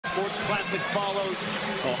Sports Classic follows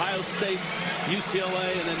Ohio State,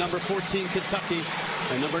 UCLA, and then number 14, Kentucky,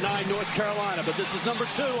 and number 9, North Carolina. But this is number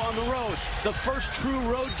 2 on the road, the first true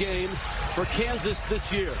road game for Kansas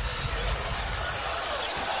this year.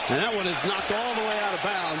 And that one is knocked all the way out of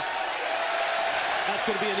bounds. That's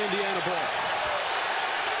going to be an Indiana ball.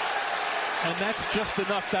 And that's just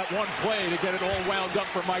enough, that one play, to get it all wound up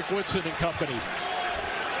for Mike Woodson and company.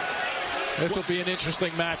 This will be an interesting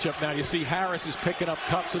matchup now. You see Harris is picking up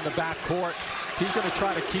cuts in the backcourt. He's going to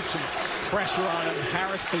try to keep some pressure on him.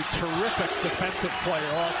 Harris, a terrific defensive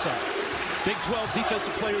player also. Big 12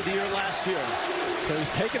 Defensive Player of the Year last year. So he's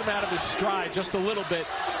taking him out of his stride just a little bit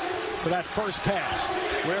for that first pass.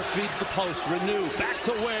 Ware feeds the post. Renew back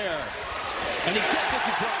to Ware. And he gets it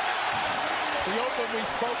to drop. The open, we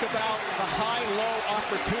spoke about the high-low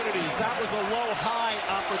opportunities. That was a low-high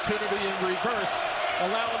opportunity in reverse.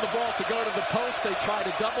 Allowing the ball to go to the post. They try to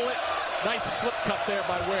double it. Nice slip cut there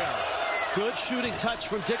by Ware. Good shooting touch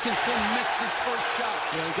from Dickinson. Missed his first shot.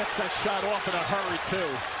 Yeah, he gets that shot off in a hurry, too.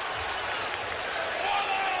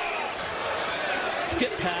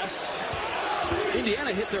 Skip pass.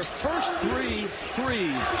 Indiana hit their first 3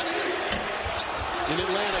 threes in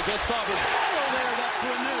Atlanta against Auburn. Follow there, that's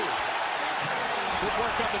Renew. Good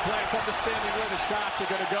work on the glass, understanding where the shots are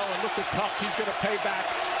going to go. And look at Cups, he's going to pay back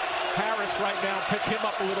Harris right now, pick him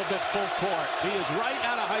up a little bit full court. He is right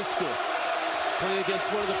out of high school, playing against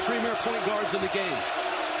one of the premier point guards in the game.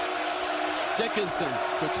 Dickinson.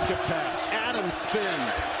 Good skip pass. Adams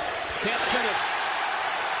spins. Can't finish.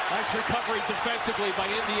 Nice recovery defensively by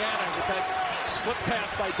Indiana with that slip pass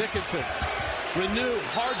by Dickinson. Renew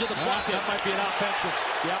hard to the bucket. That might be an offensive.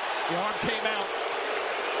 Yep, the arm came out.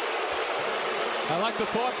 I like the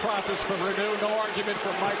thought process for Renew. No argument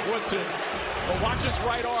for Mike Woodson. But watch his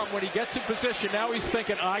right arm when he gets in position. Now he's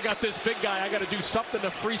thinking, oh, I got this big guy. I got to do something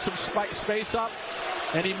to free some space up.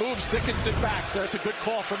 And he moves Dickinson back. So that's a good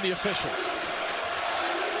call from the officials.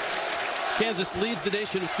 Kansas leads the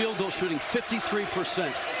nation in field goal shooting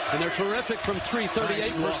 53%. And they're terrific from 3,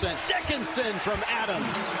 38%. Dickinson from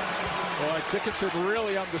Adams. Boy, Dickinson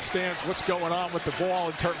really understands what's going on with the ball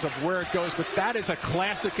in terms of where it goes. But that is a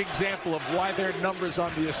classic example of why their numbers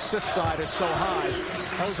on the assist side are so high.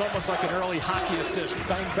 That was almost like an early hockey assist.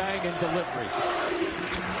 Bang, bang, and delivery.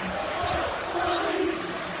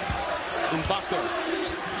 Mbako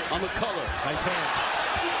on the color. Nice hands.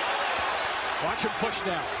 Watch him push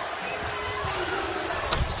now.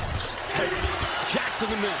 Jackson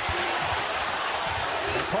the miss.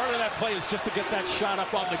 And part of that play is just to get that shot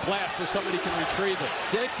up on the glass so somebody can retrieve it.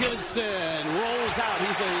 Dickinson rolls out.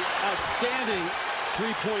 He's an outstanding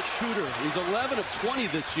three-point shooter. He's 11 of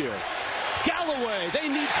 20 this year. Galloway,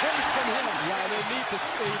 they need points from him. Yeah, they need to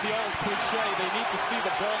see the old cliche. They need to see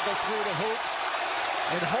the ball go through the hoop.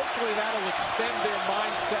 And hopefully that'll extend their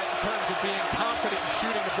mindset in terms of being confident in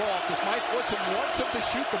shooting the ball. Because Mike Woodson wants them to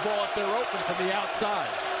shoot the ball if they're open from the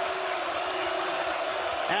outside.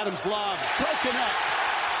 Adams lob, broken up.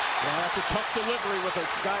 Well, that's a tough delivery with a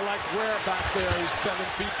guy like Ware back there who's 7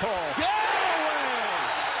 feet tall. Galloway!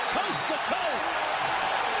 Coast to coast!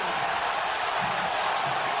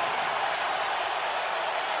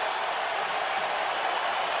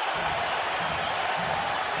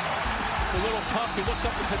 The little pump, he looks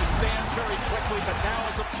up into the stands very quickly, but now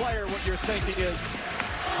as a player, what you're thinking is,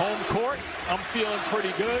 home court, I'm feeling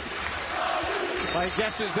pretty good. My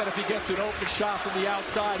guess is that if he gets an open shot from the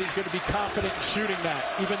outside, he's going to be confident in shooting that,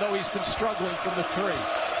 even though he's been struggling from the 3.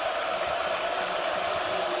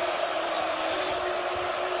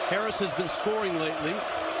 Harris has been scoring lately.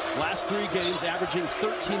 Last 3 games, averaging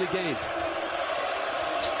 13 a game.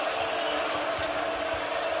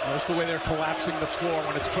 Notice the way they're collapsing the floor.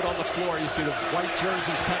 When it's put on the floor, you see the white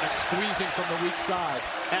jerseys kind of squeezing from the weak side.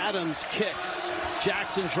 Adams kicks.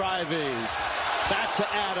 Jackson driving. Back to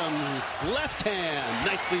Adams. Left hand.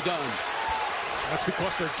 Nicely done. That's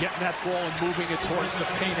because they're getting that ball and moving it towards the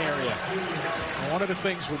paint area. And one of the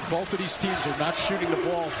things when both of these teams are not shooting the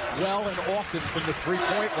ball well and often from the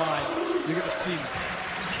three-point line, you're going to see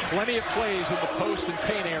plenty of plays in the post and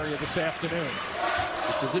paint area this afternoon.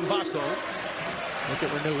 This is Mbako. Look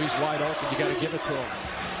at Renew. He's wide open. You got to give it to him.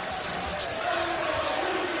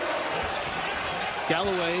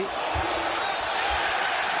 Galloway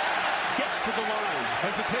gets to the line.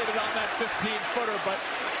 Hesitated on that 15-footer, but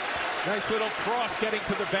nice little cross getting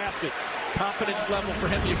to the basket. Confidence level for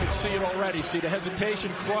him, you can see it already. See the hesitation,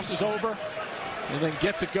 crosses over, and then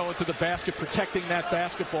gets it going to the basket, protecting that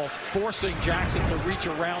basketball, forcing Jackson to reach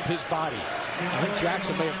around his body. I think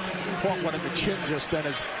Jackson may have caught one in the chin just then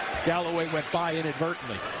as Galloway went by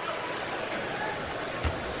inadvertently.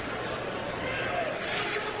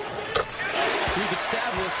 Through the stab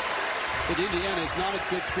established that Indiana is not a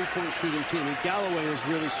good three-point shooting team, and Galloway has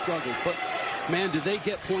really struggled. But, man, do they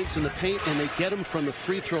get points in the paint, and they get them from the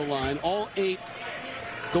free throw line. All 8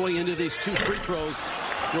 going into these 2 free throws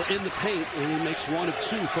were in the paint, and he makes 1 of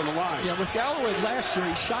 2 from the line. Yeah, with Galloway last year,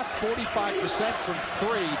 he shot 45% from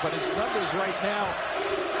 3, but his numbers right now,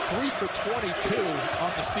 3 for 22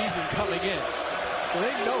 on the season coming in. So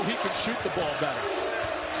they know he can shoot the ball better.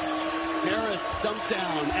 Harris stumped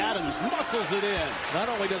down. Adams muscles it in. Not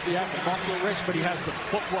only does he have the muscle, Rich, but he has the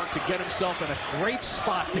footwork to get himself in a great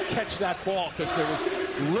spot to catch that ball, because there was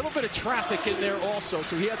a little bit of traffic in there also,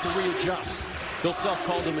 so he had to readjust. Bill Self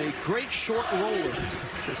called him a great short roller.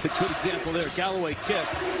 That's a good example there. Galloway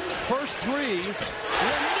kicks. First 3. And he's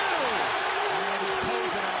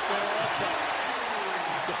posing out there also.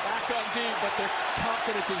 Get back on D, but their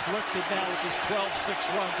confidence is lifted now with this 12-6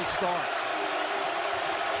 run to start.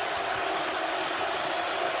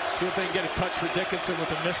 See if they can get a touch for Dickinson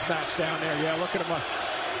with a mismatch down there. Yeah, look at him up.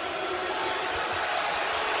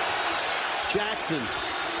 Jackson.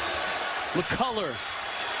 McCullough.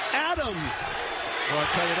 Adams. Well, I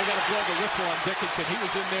tell you, they got to blow the whistle on Dickinson. He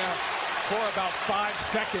was in there for about 5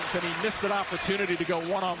 seconds, and he missed an opportunity to go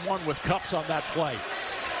one-on-one with Cups on that play.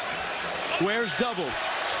 Ware's double.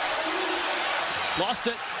 Lost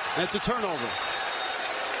it. That's a turnover.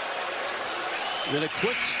 And a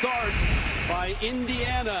quick start by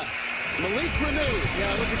Indiana. Malik Renew.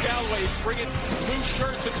 Yeah, look at Galloway. He's bringing blue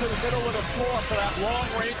shirts into the middle of the floor for that long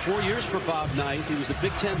range. 4 years for Bob Knight. He was a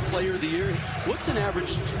Big Ten Player of the Year. Woodson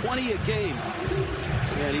averaged 20 a game.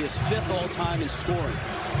 And he is 5th all-time in scoring.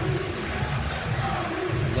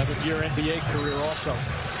 11-year NBA career also.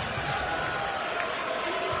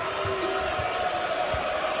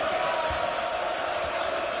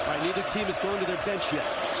 All right, neither team has gone to their bench yet.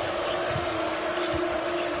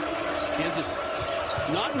 Kansas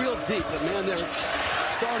not real deep, but man, they're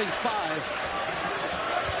starting 5.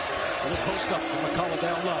 And a post up from McCullough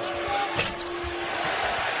down low.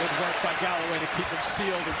 Good work by Galloway to keep him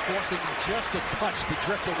sealed and forcing just a touch to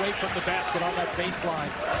drift away from the basket on that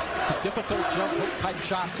baseline. It's a difficult jump hook type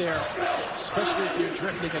shot there, especially if you're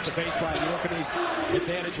drifting at the baseline. You don't get any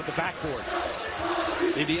advantage of the backboard.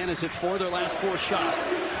 Indiana's hit 4 of their last 4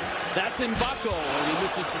 shots. That's Mbako, and he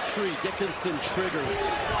misses the 3. Dickinson triggers.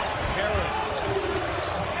 Harris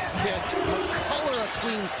kicks. McCullough a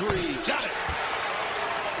clean 3. Got it.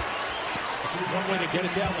 One way to get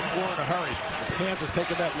it down the floor in a hurry. Kansas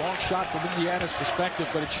taking that long shot from Indiana's perspective,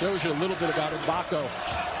 but it shows you a little bit about Mbako,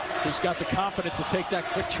 who's got the confidence to take that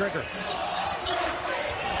quick trigger.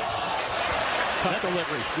 Tough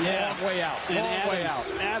delivery. Yeah. Long way out. Long way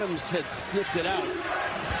out. Adams had sniffed it out.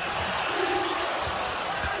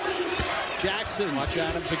 Jackson. Watch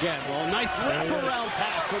Adams again. Well, nice wraparound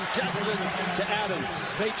pass from Jackson to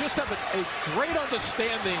Adams. They just have a great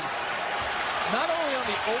understanding, not only on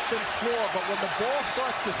the open floor, but when the ball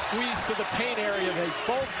starts to squeeze to the paint area, they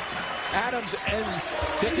both, Adams and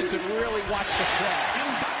Dickinson, really watch the play.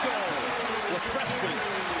 Mbako, the freshman.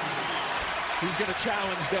 He's going to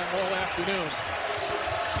challenge them all afternoon.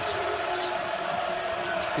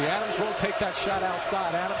 See, Adams won't take that shot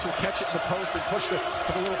outside. Adams will catch it in the post and push it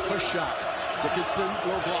for the little push shot. Dickinson,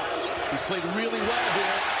 low blocks. He's played really well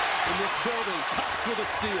here in this building. Cuts with a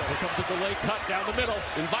steal. Here comes a delay cut down the middle.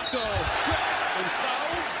 Mbako strips and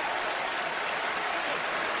fouls.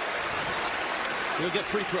 He'll get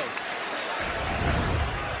free throws.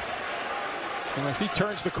 And as he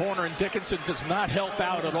turns the corner, and Dickinson does not help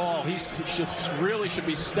out at all. He really should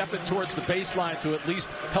be stepping towards the baseline to at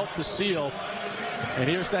least help the seal. And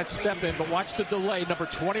here's that step in, but watch the delay. Number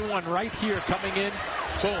 21 right here coming in.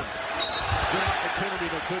 Boom. Good opportunity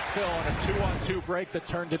to good fill on a 2-on-2 break that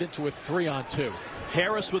turned it into a 3-on-2.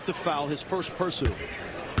 Harris with the foul, his first personal.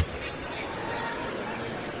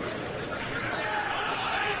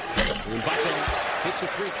 Mbako hits a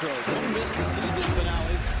free throw. Don't miss the season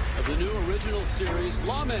finale of the new original series,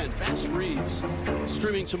 Lawmen, Bass Reeves.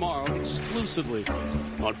 Streaming tomorrow exclusively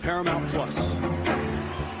on Paramount Plus.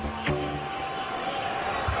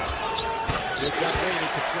 Just got waiting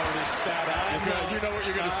to throw this stat out. You know what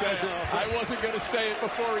you're going to say. I wasn't going to say it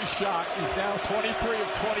before he shot. He's now 23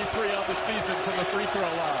 of 23 on the season from the free throw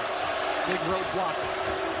line. Big road block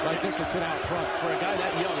by Dickinson out front. For a guy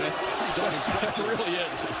that young, that's pretty darn impressive. It really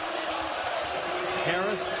is.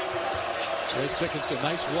 Harris. There's Dickinson.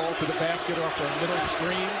 Nice roll to the basket off the middle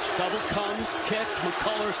screen. Double comes, kick.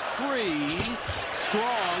 McCullough's 3.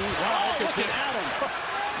 Strong. Wow, look at Adams.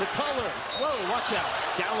 McCullough. Whoa, watch out.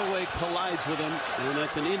 Galloway collides with him, and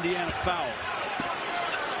that's an Indiana foul.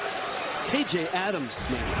 KJ Adams,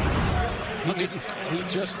 man. He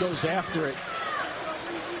just goes after it.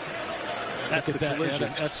 That's the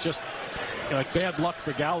collision. That's just like bad luck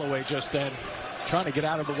for Galloway just then. Trying to get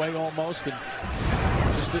out of the way almost, and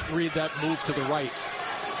just didn't read that move to the right.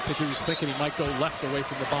 I think he was thinking he might go left away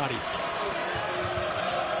from the body.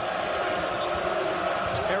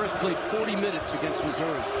 Harris played 40 minutes against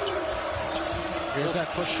Missouri. Here's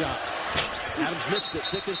that push shot. Adams missed it.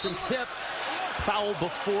 Dickinson tip. Foul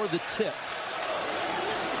before the tip.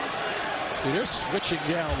 See, they're switching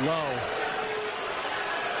down low.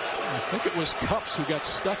 I think it was Cups who got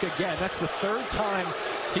stuck again. That's the third time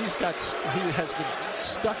he has been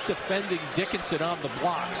stuck defending Dickinson on the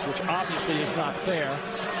blocks, which obviously is not fair.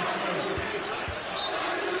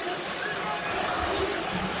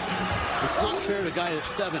 It's not fair to a guy that's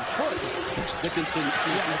 7 foot. Dickinson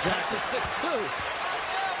is past 6'2".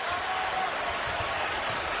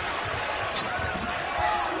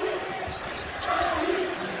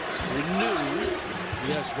 Renew.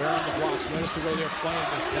 Yes, Ware on the blocks. Notice the way they're playing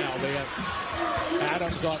this now. They have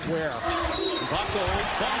Adams on Ware. Bucko.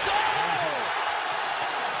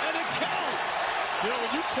 And it counts. You know,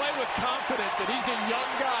 when you play with confidence, and he's a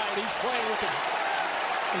young guy, and he's playing with an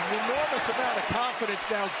enormous amount of confidence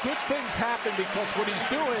now, good things happen because what he's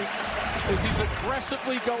doing is he's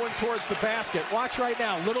aggressively going towards the basket. Watch right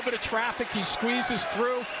now. A little bit of traffic. He squeezes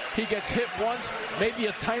through. He gets hit once. Maybe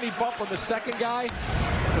a tiny bump on the second guy.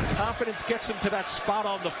 The confidence gets him to that spot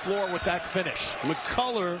on the floor with that finish.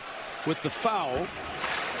 McCullough with the foul.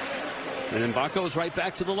 And then Mbako is right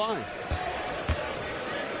back to the line.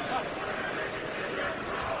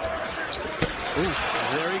 Ooh,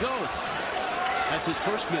 there he goes. That's his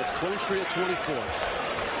first miss, 23 of 24. Well,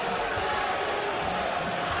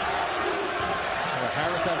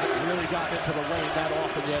 Harris hasn't really gotten into the lane that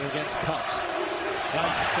often yet against Cups.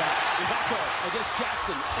 Nice step. Mbako against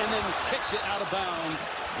Jackson, and then kicked it out of bounds.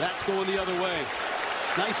 That's going the other way.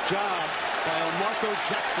 Nice job by Marco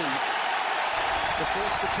Jackson to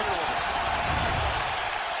force the turnover.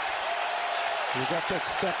 He got that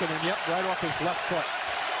step in, and yep, right off his left foot.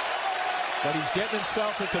 But he's getting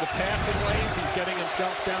himself into the passing lanes. He's getting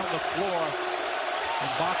himself down the floor. And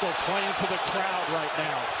Mbako playing to the crowd right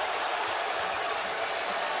now.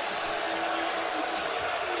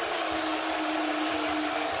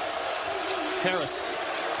 Harris.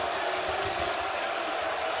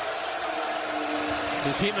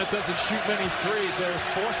 The team that doesn't shoot many threes, they're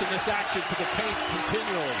forcing this action to the paint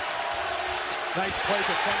continually. Nice play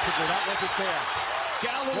defensively. That wasn't there.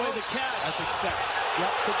 Galloway the catch. That's a step.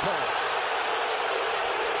 Yep, good call.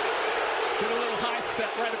 Did a little high step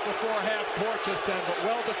right before half court just then, but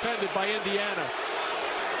well defended by Indiana.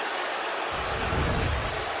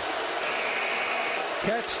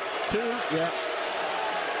 Catch, 2, yeah.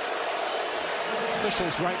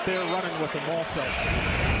 Officials right there running with him also.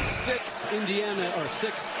 6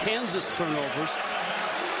 Kansas turnovers.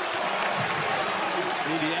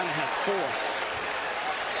 Indiana has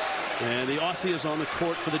 4. And the Aussie is on the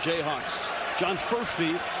court for the Jayhawks. John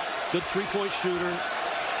Furphy, good three-point shooter.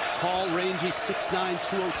 Tall, rangy, 6'9",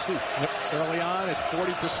 202. Yep. Early on, it's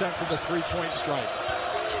 40% from the three-point strike.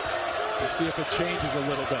 We'll see if it changes a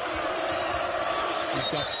little bit. He's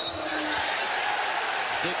got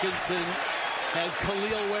Dickinson had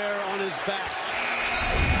Khalil Ware on his back.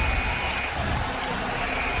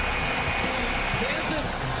 Kansas,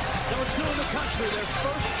 number 2 in the country, their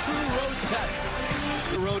first true road test.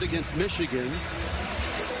 The road against Michigan.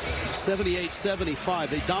 78-75.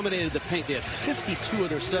 They dominated the paint. They had 52 of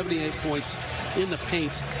their 78 points in the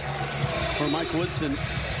paint for Mike Woodson.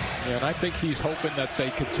 Yeah, and I think he's hoping that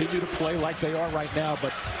they continue to play like they are right now,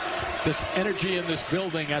 but this energy in this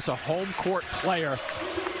building as a home court player,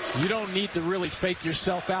 you don't need to really fake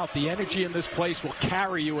yourself out. The energy in this place will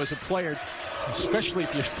carry you as a player, especially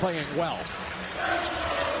if you're playing well.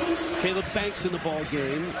 Caleb Banks in the ball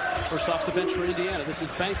game. First off the bench for Indiana. This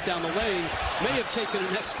is Banks down the lane. May have taken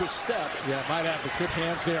an extra step. Yeah, might have the good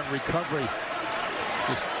hands there in recovery.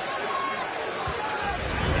 Just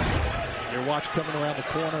your watch coming around the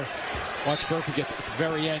corner. Watch Murphy get at the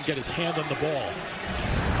very end, get his hand on the ball.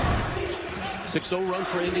 6-0 run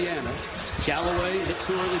for Indiana. Galloway hit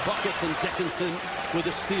 2 early buckets, and Dickinson with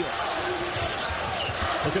a steal.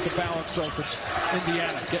 Look at the balance though for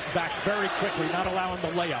Indiana. Getting back very quickly, not allowing the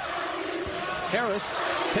layup. Harris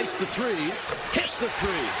takes the 3, hits the 3.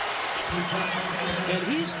 And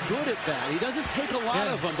he's good at that. He doesn't take a lot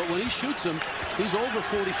of them, but when he shoots them, he's over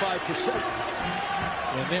 45%.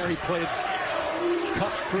 And there he played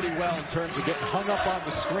Cups pretty well in terms of getting hung up on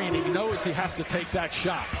the screen. He knows he has to take that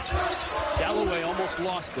shot. Galloway almost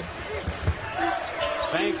lost it.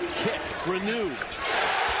 Banks kicks, renewed.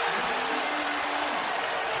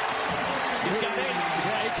 He's got 8.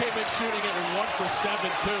 Yeah, he came in shooting it and 1 for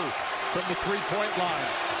 7, too, from the three-point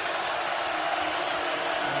line.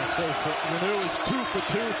 So Renew is 2 for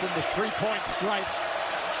 2 from the three-point stripe.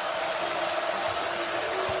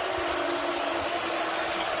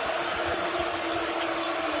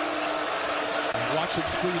 Watch him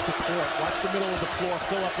squeeze the court. Watch the middle of the floor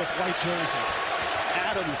fill up with white jerseys.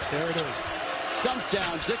 Adams. There it is. Dump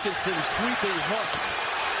down. Dickinson sweeping hook.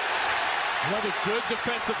 Another good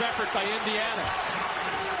defensive effort by Indiana.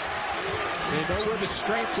 They know where the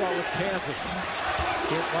strengths are with Kansas.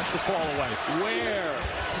 Here, watch the fall away. Where?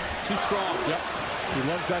 Too strong. Yep. He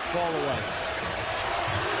loves that fall away.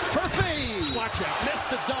 Furphy! Watch out. Missed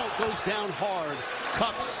the dunk. Goes down hard.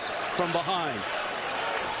 Cups from behind.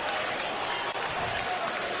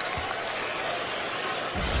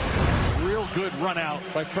 Real good run out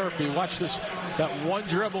by Furphy. Watch this. That one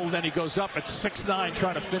dribble, then he goes up at 6'9",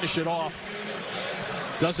 trying to finish it off.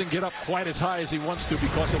 Doesn't get up quite as high as he wants to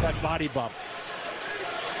because of that body bump.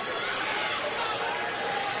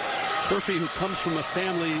 Furphy, who comes from a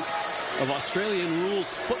family of Australian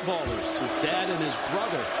rules footballers, his dad and his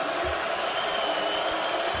brother.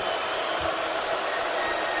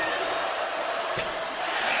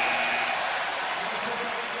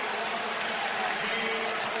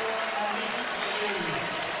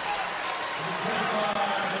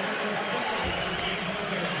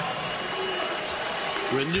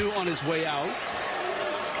 Renew on his way out.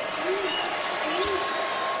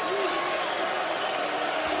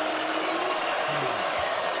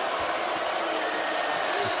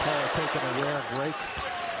 Taking a rare break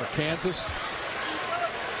for Kansas.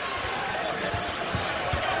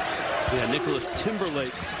 Yeah, Nicholas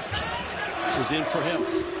Timberlake is in for him.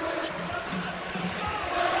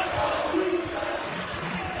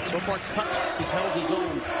 So far, Cups has held his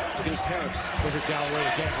own against Harris. Look at Galloway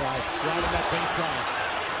again, right in that baseline.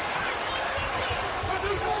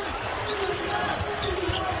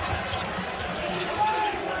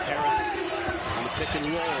 Harris on the pick and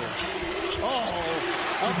roll. Oh,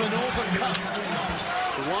 up and over Cups.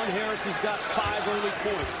 Juwan Harris has got 5 early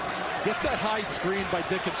points. Gets that high screen by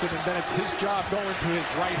Dickinson, and then it's his job going to his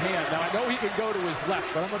right hand. Now, I know he can go to his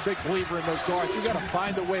left, but I'm a big believer in those guards. You got to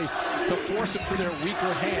find a way to force them to their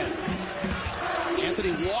weaker hand.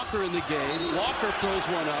 Anthony Walker in the game. Walker throws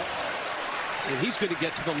one up, and he's going to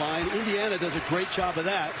get to the line. Indiana does a great job of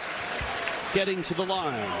that, getting to the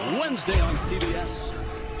line. Wednesday on CBS.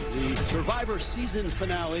 The Survivor season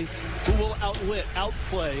finale, who will outwit,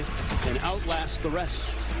 outplay, and outlast the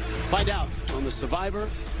rest. Find out on the Survivor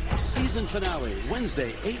season finale,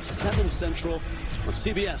 Wednesday, 8/7 Central on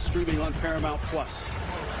CBS, streaming on Paramount+.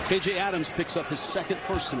 KJ Adams picks up his second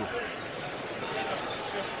personal.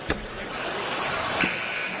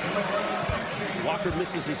 Walker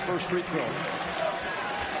misses his first free throw.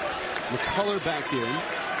 McCullough back in.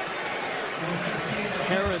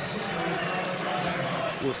 Harris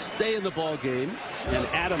will stay in the ball game, and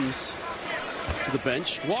Adams to the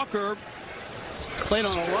bench. Walker played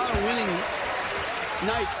on a lot of winning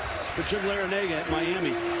nights for Jim Larrañaga at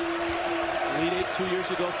Miami. Elite 8 2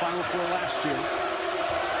 years ago, Final Four last year.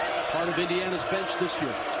 Part of Indiana's bench this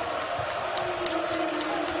year.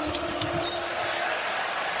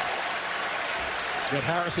 Got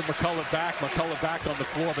Harris and McCullough back on the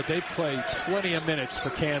floor, but they play plenty of minutes for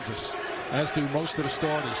Kansas, as do most of the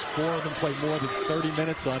starters. 4 of them play more than 30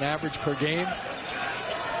 minutes on average per game.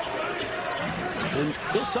 And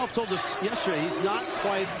Bill Self told us yesterday he's not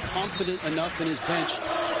quite confident enough in his bench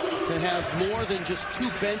to have more than just 2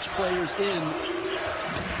 bench players in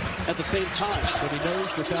at the same time. But he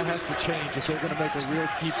knows that has to change if they're going to make a real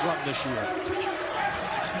deep run this year.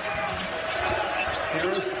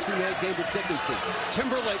 Harris, 2-head game with Dickinson.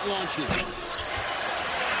 Timberlake launches.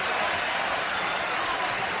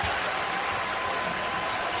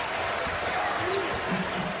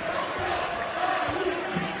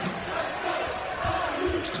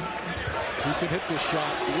 He can hit this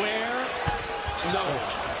shot. Where? No.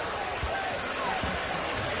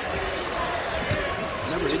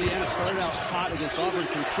 Remember, Indiana started out hot against Auburn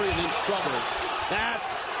from 3 and then struggled.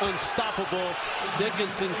 That's unstoppable.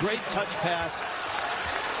 Dickinson, great touch pass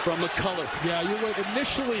from McCullough. Yeah, you would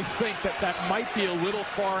initially think that might be a little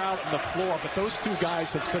far out on the floor, but those 2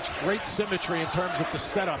 guys have such great symmetry in terms of the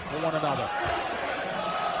setup for one another.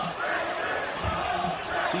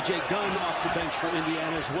 C.J. Gunn off the bench for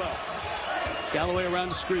Indiana as well. Galloway around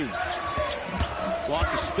the screen.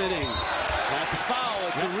 Walker spinning. That's a foul.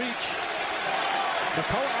 It's a reach.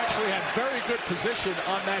 McCullough actually had very good position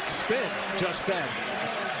on that spin just then.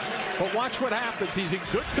 But watch what happens. He's in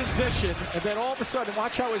good position, and then all of a sudden,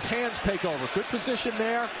 watch how his hands take over. Good position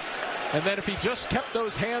there. And then if he just kept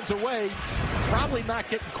those hands away, probably not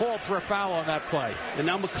getting called for a foul on that play. And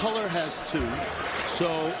now McCullough has 2.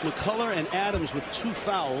 So McCullough and Adams with 2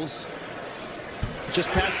 fouls just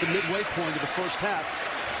past the midway point of the first half.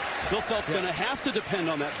 Bill Self's going to have to depend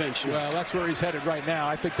on that bench. Well, that's where he's headed right now.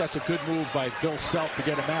 I think that's a good move by Bill Self to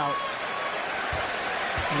get him out.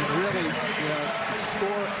 And really,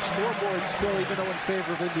 scoreboard still, even though in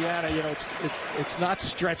favor of Indiana, it's not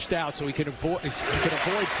stretched out, so he can avoid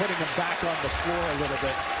putting them back on the floor a little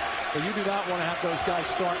bit. But you do not want to have those guys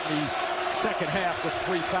start in the second half with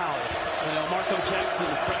 3 fouls. Well, Marco Jackson,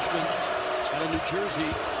 the freshman out of New Jersey,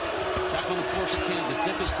 back on the floor for Kansas.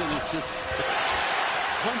 Dickinson is just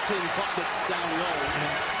hunting buckets down low.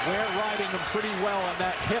 And Ware riding him pretty well on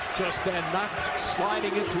that hip just then, not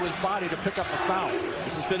sliding into his body to pick up a foul.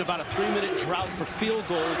 This has been about a 3-minute drought for field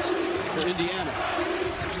goals for Indiana.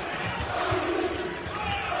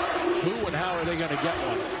 Who and how are they going to get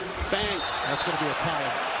one? Banks. That's going to be a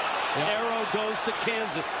tie-up. Yep. Arrow goes to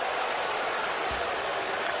Kansas.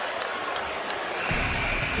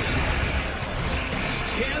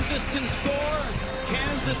 Kansas can score.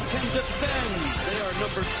 Kansas can defend. They are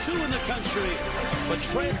number 2 in the country. But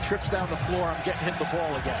Trey trips down the floor. I'm getting him the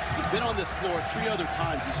ball again. He's been on this floor 3 other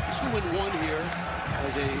times. He's 2-1 here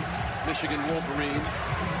as a Michigan Wolverine.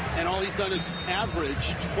 And all he's done is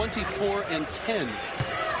average 24 and 10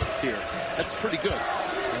 here. That's pretty good.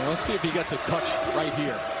 Well, let's see if he gets a touch right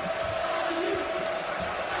here.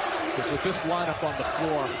 Because with this lineup on the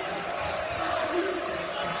floor,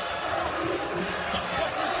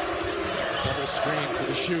 double screen for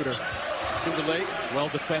the shooter. Timberlake, well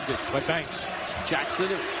defended by Banks. Jackson,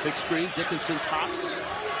 big screen. Dickinson pops.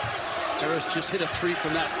 Harris just hit a 3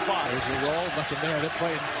 from that spot. There's a roll, nothing there. They're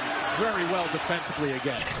playing very well defensively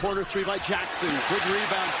again. Corner 3 by Jackson. Good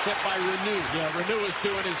rebound tip by Renew. Yeah, Renew is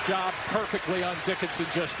doing his job perfectly on Dickinson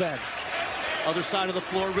just then. Other side of the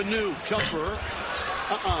floor, Renew. Jumper.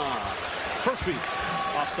 First feet.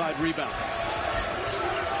 Offside rebound.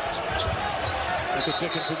 Look at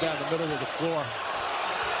Dickinson down the middle of the floor.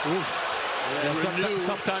 Ooh. Yeah,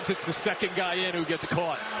 sometimes it's the second guy in who gets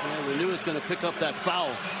caught. Yeah, Renew is going to pick up that foul.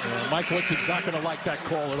 Yeah, Mike Woodson's not going to like that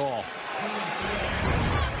call at all.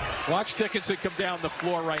 Watch Dickinson come down the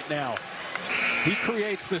floor right now. He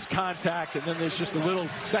creates this contact, and then there's just a little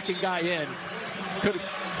second guy in. There could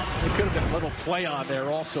have been a little play on there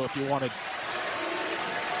also if you wanted.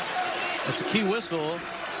 That's a key whistle.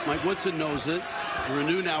 Mike Woodson knows it.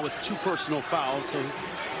 Renew now with 2 personal fouls, so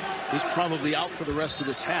he's probably out for the rest of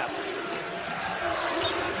this half.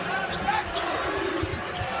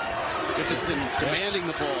 Dickinson demanding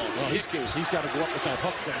the ball. Well, he's got to go up with that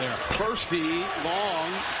hook from there. First feed,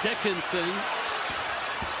 long. Dickinson.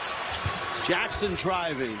 Jackson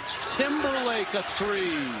driving. Timberlake a 3.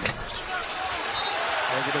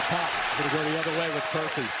 Over the top. Going to go the other way with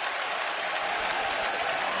Murphy.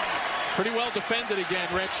 Pretty well defended again,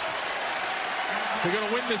 Rich. If they're going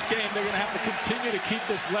to win this game, they're going to have to continue to keep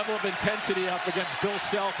this level of intensity up against Bill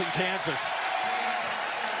Self in Kansas.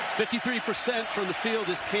 53% from the field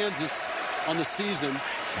is Kansas on the season.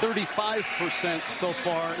 35% so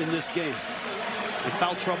far in this game. And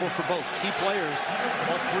foul trouble for both key players,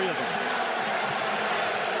 all 3 of them.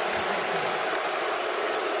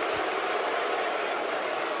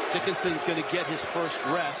 Dickinson's going to get his first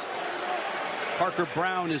rest. Parker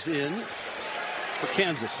Brown is in for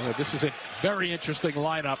Kansas. This is a very interesting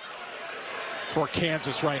lineup for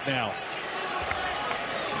Kansas right now.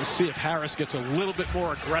 Let's see if Harris gets a little bit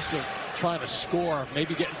more aggressive trying to score,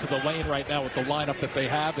 maybe get into the lane right now with the lineup that they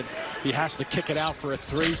have, and if he has to kick it out for a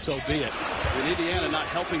 3, so be it. And Indiana not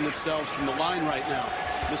helping themselves from the line right now.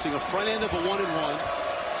 Missing a front end of a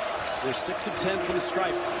 1-and-1. They're 6 of 10 from the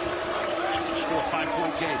stripe. Still a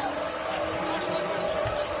 5-point game.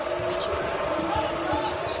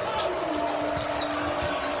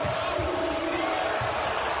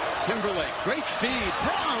 Timberlake, great feed.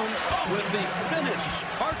 Brown with the finish.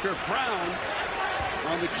 Parker Brown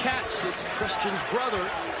on the catch. It's Christian's brother.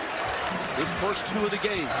 His first 2 of the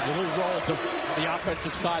game. A little roll to the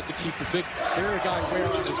offensive side to keep the bigger guy Ware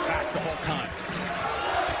on his back the whole time.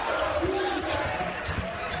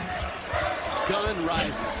 Gun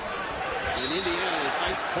rises. And Indiana is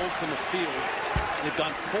ice cold from the field. They've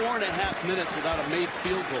gone 4.5 minutes without a made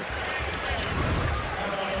field goal.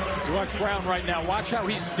 Watch Brown right now. Watch how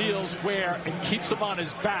he seals Ware and keeps him on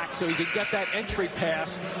his back so he can get that entry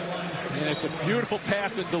pass. And it's a beautiful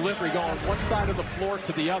pass and delivery going one side of the floor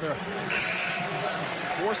to the other.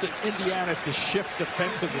 Forcing Indiana to shift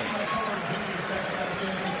defensively.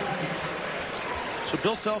 So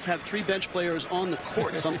Bill Self had 3 bench players on the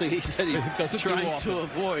court, something he said he was trying to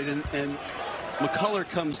avoid. And McCullough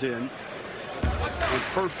comes in, and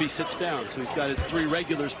Furphy sits down. So he's got his 3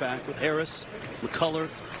 regulars back with Harris, McCullough,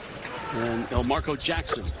 and Marco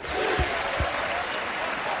Jackson.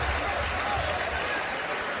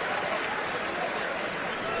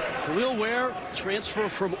 Khalil Ware, transfer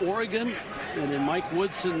from Oregon, and in Mike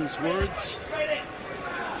Woodson's words,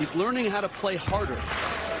 he's learning how to play harder.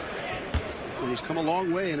 And he's come a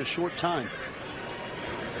long way in a short time.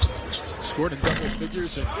 Scored in double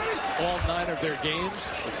figures in all 9 of their games.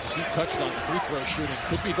 But he touched on the free throw shooting.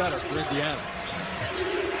 Could be better for Indiana.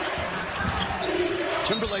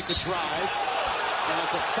 Timberlake a drive, and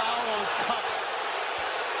it's a foul on Cups.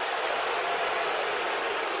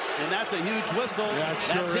 And that's a huge whistle. Yeah,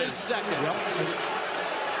 that's his second. Yep.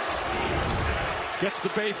 Gets the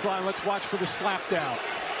baseline. Let's watch for the slap down.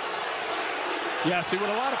 Yeah, see what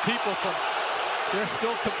a lot of people from, they're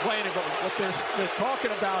still complaining, but what they're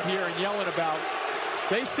talking about here and yelling about,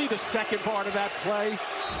 they see the second part of that play,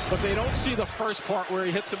 but they don't see the first part where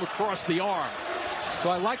he hits him across the arm. So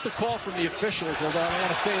I like the call from the officials, although I don't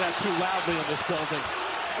want to say that too loudly in this building.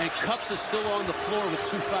 And Cups is still on the floor with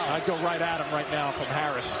 2 fouls. I'd go right at him right now from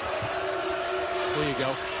Harris. There you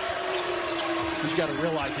go. He's got to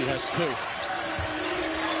realize he has 2.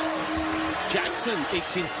 Jackson,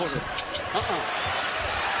 18-footer.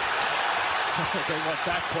 They want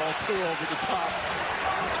that call, too, over the top.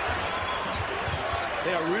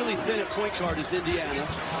 They are really thin at point guard as Indiana.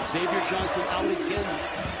 Xavier Johnson out again.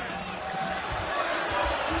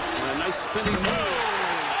 And a nice spinning move.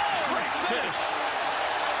 Great finish.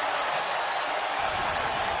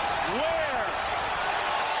 Where?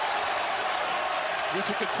 I guess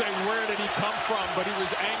you could say, where did he come from? But he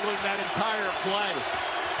was angling that entire play.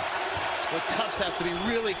 But Cups has to be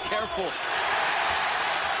really careful.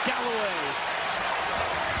 Galloway.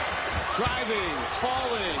 Driving.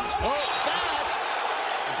 Falling. Oh, that.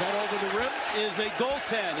 Is that over the rim? Is a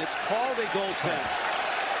goaltend. It's called a goaltend.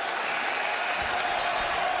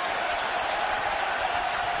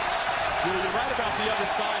 You're right about the other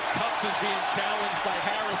side. Cups is being challenged by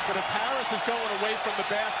Harris, but if Harris is going away from the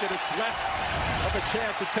basket, it's less of a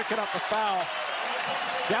chance of picking up a foul.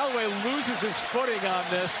 Galloway loses his footing on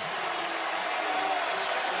this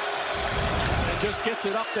and just gets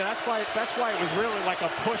it up there. That's why it was really like a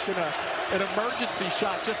push and an emergency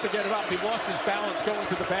shot just to get it up. He lost his balance going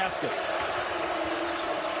to the basket.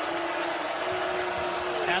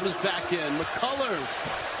 Adams back in. McCullough.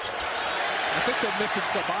 I think they're missing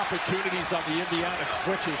some opportunities on the Indiana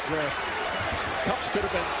switches where Cups could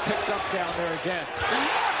have been picked up down there again.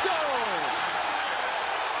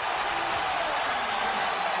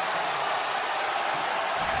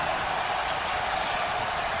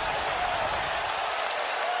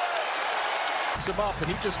 Him up, and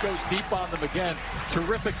he just goes deep on them again.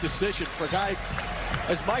 Terrific decision for a guy,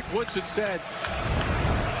 as Mike Woodson said,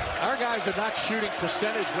 our guys are not shooting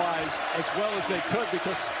percentage-wise as well as they could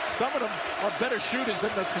because some of them are better shooters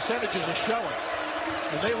than the percentages are showing.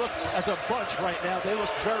 And they look, as a bunch right now, they look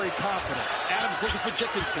very confident. Adams looking for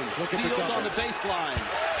Dickinson. Sealed on the baseline.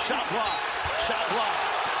 Shot blocked. Shot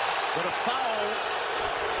blocked. But a foul.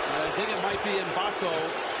 I think it might be Mbako.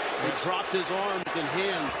 He dropped his arms and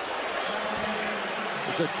hands.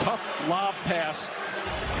 It's a tough lob pass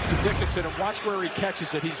to Dickinson, and watch where he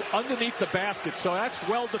catches it. He's underneath the basket, so that's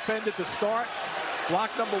well defended to start.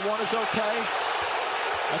 Block number 1 is okay.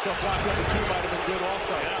 I thought block number 2 might have been good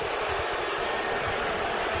also. Yeah.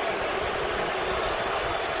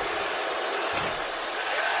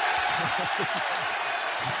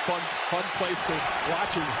 Fun place to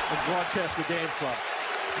watch and broadcast the game from.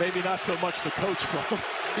 Maybe not so much the coach from.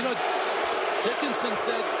 You know, Dickinson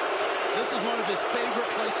said this is one of his favorite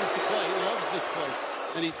places to play. He loves this place.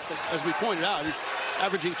 And he's, as we pointed out, he's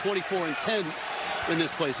averaging 24 and 10 in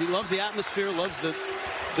this place. He loves the atmosphere, loves the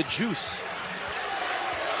juice.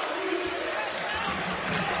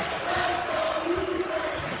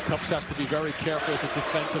 Cups has to be very careful at the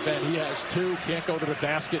defensive end. He has 2. Can't go to the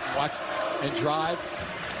basket and watch and drive.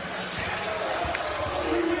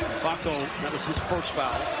 Mbako, that was his first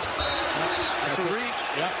foul. That's a reach.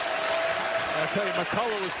 Yep. I tell you,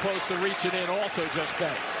 McCullough was close to reaching in also just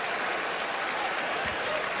then.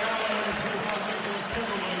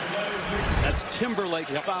 That's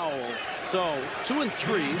Timberlake's foul. So 2 and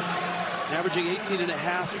 3, averaging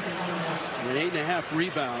 18.5 and 8.5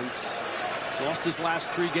 rebounds. Lost his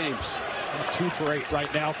last 3 games. 2 for 8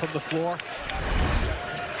 right now from the floor.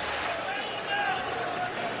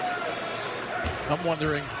 I'm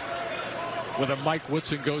wondering whether Mike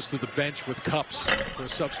Woodson goes to the bench with Cups for a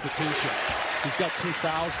substitution. He's got 2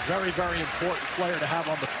 fouls. Very, very important player to have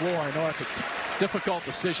on the floor. I know that's a difficult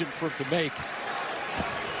decision for him to make.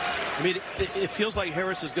 I mean, it feels like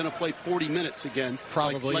Harris is going to play 40 minutes again.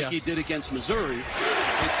 Probably, like he did against Missouri.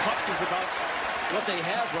 And Cups is about what they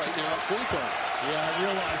have right now at point guard. Yeah, I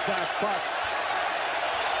realize that, but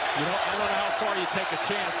I don't know how far you take a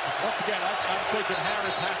chance. Once again, I'm thinking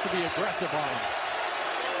Harris has to be aggressive on him.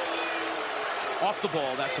 Off the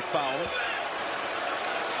ball, that's a foul.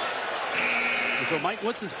 So Mike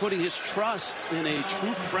Woodson's putting his trust in a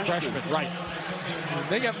true freshman. Right.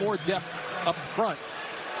 They got more depth up front.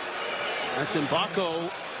 That's Mbako,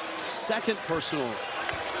 second personal.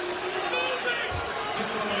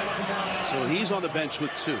 So he's on the bench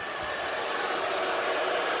with 2.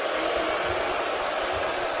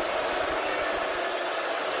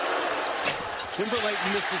 Timberlake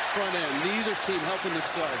misses front end. Neither team helping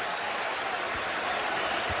themselves.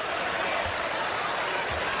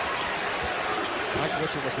 Mike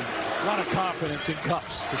Woodson with a lot of confidence in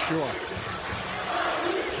Cups, for sure.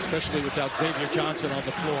 Especially without Xavier Johnson on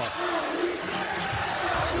the floor.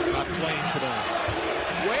 Not playing today.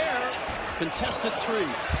 Where? Contested 3.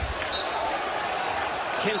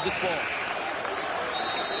 Kansas ball.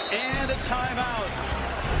 And a timeout.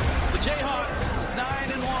 The Jayhawks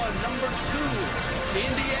 9-1, number 2.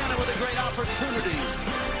 Indiana with a great opportunity.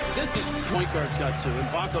 This is point guard's got 2, and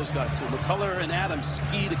Mbako's got 2. McCullough and Adams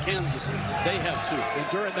ski to Kansas. They have 2. And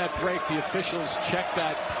during that break, the officials checked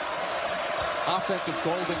that offensive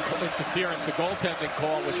interference, the goaltending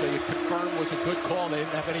call, which they confirmed was a good call. They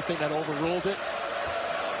didn't have anything that overruled it.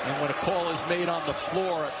 And when a call is made on the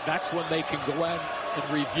floor, that's when they can go in and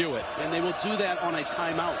review it. And they will do that on a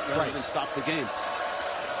timeout rather than stop the game.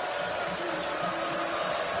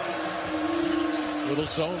 Little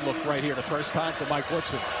zone look right here, the first time for Mike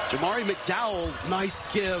Woodson. Jamari McDowell, nice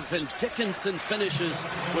give, and Dickinson finishes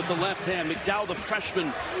with the left hand. McDowell, the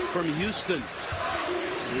freshman from Houston.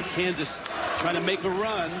 And Kansas trying to make a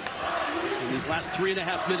run in these last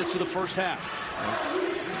 3.5 minutes of the first half.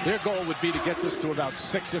 Their goal would be to get this to about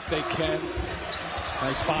 6 if they can.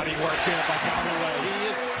 Nice body work there by Galloway. He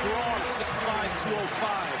is strong, 6'5",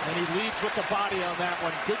 205. And he leads with the body on that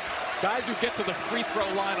one. Good guys who get to the free throw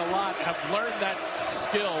line a lot have learned that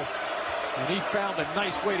skill. And he found a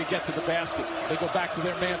nice way to get to the basket. They go back to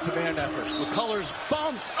their man-to-man effort. McCullers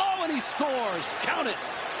bumped. Oh, and he scores. Count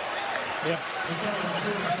it. Yeah.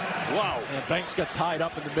 Wow. And Banks got tied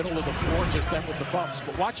up in the middle of the floor just then with the bumps.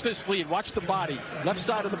 But watch this lead. Watch the body. Left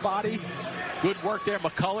side of the body. Good work there.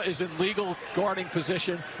 McCullough is in legal guarding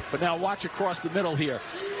position. But now watch across the middle here.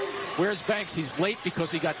 Where's Banks? He's late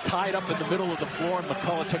because he got tied up in the middle of the floor, and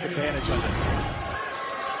McCullough took advantage of it.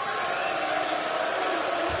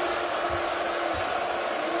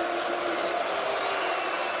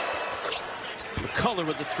 McCullough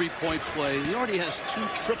with the three-point play. He already has 2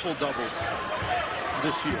 triple-doubles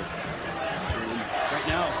this year. And right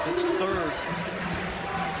now, sits third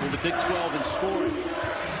in the Big 12 in scoring.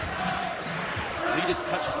 Lead is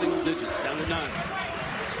cut to single digits, down to 9.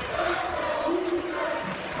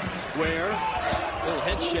 Where? Little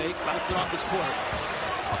head shake, bouncing off his foot.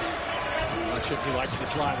 Watch if he likes to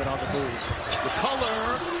drive it on the move.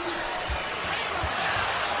 McCullough.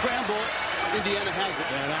 Scramble. Indiana has it.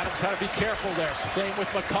 And Adams had to be careful there. Staying with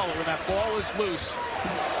McCullough. When that ball is loose,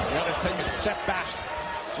 you got to take a step back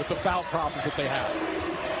with the foul problems that they have.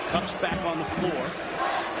 Cups back on the floor.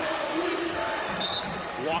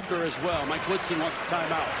 Walker as well. Mike Woodson wants a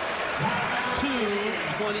timeout.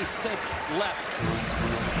 2:26 left.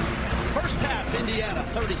 First half, Indiana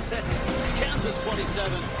 36, Kansas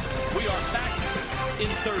 27. We are back in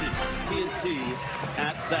 30. TNT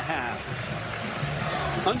at the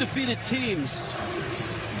half. Undefeated teams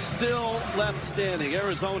still left standing.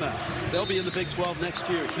 Arizona, they'll be in the Big 12 next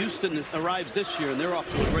year. Houston arrives this year, and they're off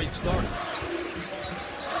to a great start.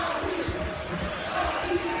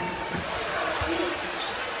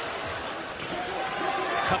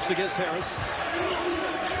 Cups against Harris.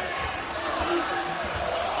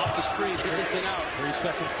 Off the screen, Dickinson out. 3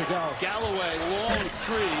 seconds to go. Galloway, long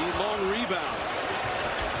 3, long rebound.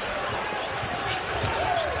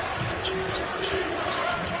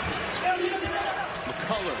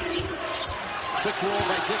 McCullough. Quick roll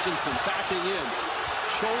by Dickinson, backing in,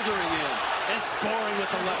 shouldering in, and scoring with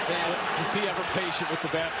the left hand. Is he ever patient with the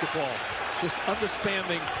basketball? Just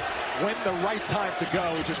understanding when the right time to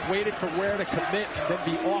go. He just waited for where to commit and then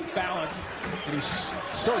be off balance. And he's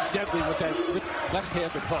so deadly with that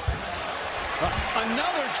left-handed hook.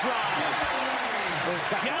 Another drive.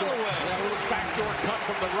 Galloway. A little backdoor cut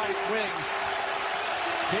from the right wing.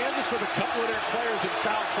 Kansas, with a couple of their players in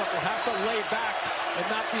foul trouble, have to lay back and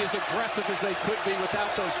not be as aggressive as they could be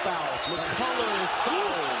without those fouls. McCullough is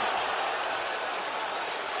fouled.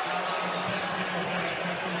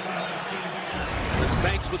 It's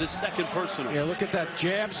Banks breaks with his second personal. Yeah, look at that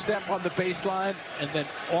jab step on the baseline, and then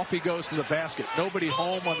off he goes to the basket. Nobody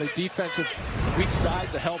home on the defensive weak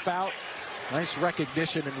side to help out. Nice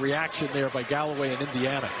recognition and reaction there by Galloway in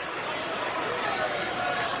Indiana.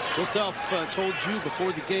 Bill Self told you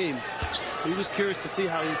before the game he was curious to see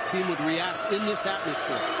how his team would react in this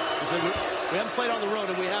atmosphere. He said, we haven't played on the road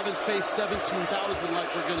and we haven't faced 17,000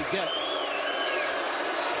 like we're going to get.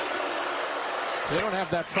 They don't have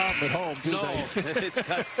that problem at home, do they?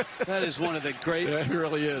 That is one of the great. Yeah, it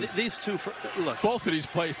really is. These two, look. Both of these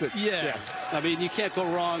places. Yeah. I mean, you can't go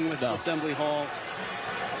wrong with Assembly Hall.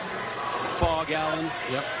 Fog Allen.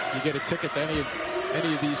 Yep. You get a ticket to any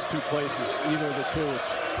of these two places, either of the two. It's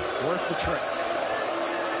worth the trip.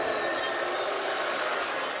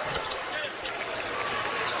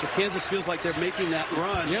 So Kansas feels like they're making that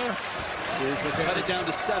run. Yeah. They cut it down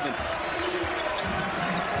to 7.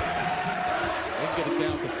 They can get it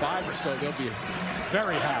down to 5 or so. They'll be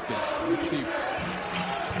very happy. Let's see.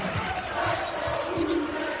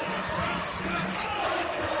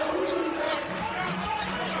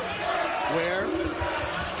 Where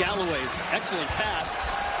Galloway, excellent pass,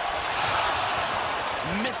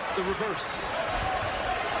 missed the reverse.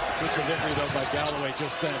 Good delivery though by Galloway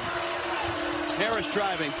just then. Harris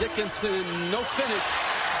driving, Dickinson, no finish.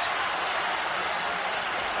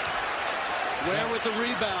 Where with the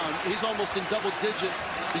rebound, he's almost in double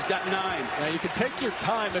digits. He's got 9. Now you can take your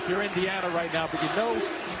time if you're Indiana right now, but you know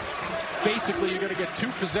basically you're going to get 2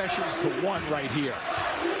 possessions to 1 right here.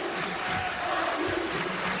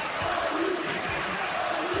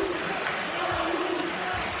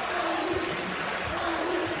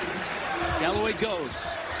 Galloway goes.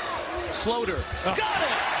 Floater. Got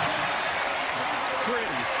it!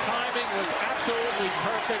 Pretty. Timing was absolutely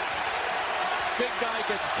perfect. Big guy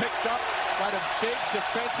gets picked up by the big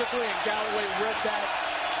defensively, and Galloway read that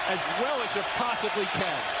as well as you possibly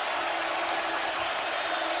can.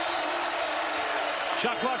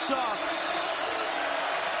 Shot clock's off.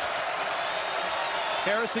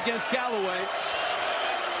 Harris against Galloway.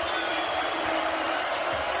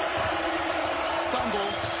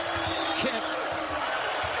 Stumbles. Kicks.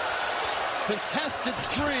 Contested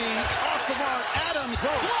 3. Off the mark. Adams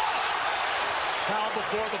blocks. Foul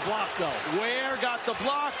before the block, though. Ware got the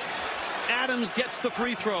block. Adams gets the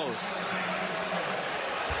free throws.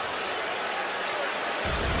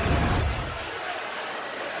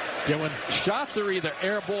 Yeah, when shots are either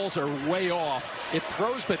air balls or way off, it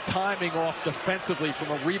throws the timing off defensively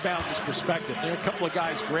from a rebounder's perspective. There are a couple of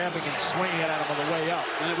guys grabbing and swinging it at him on the way up.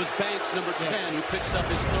 And it was Banks, number 10, who picks up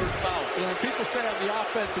his 3rd foul. You know, when people say on the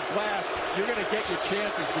offensive glass, you're going to get your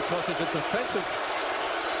chances because as a defensive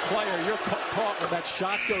player, you're taught when that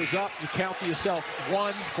shot goes up, you count to yourself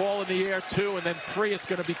 1, ball in the air, 2, and then 3, it's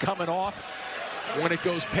going to be coming off. When it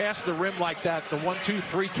goes past the rim like that, the 1, 2,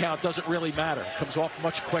 3 count doesn't really matter. It comes off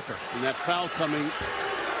much quicker. And that foul coming,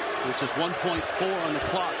 which is 1.4 on the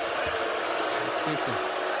clock. Let's see if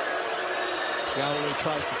Galloway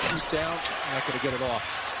tries to shoot down. Not going to get it off.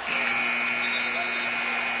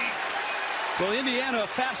 Well, Indiana, a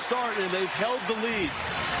fast start, and they've held the lead.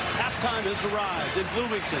 Halftime has arrived in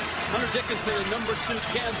Bloomington. Hunter Dickinson and number 2,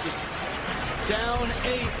 Kansas. Down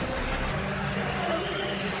 8.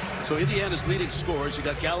 So Indiana's leading scorers. You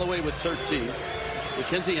got Galloway with 13.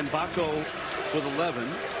 Mackenzie Mbako with 11.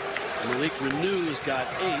 Malik Renew's got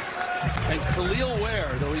 8. And Khalil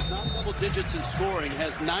Ware, though he's not double digits in scoring,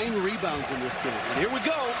 has 9 rebounds in this game. And here we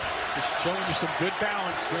go. Just showing you some good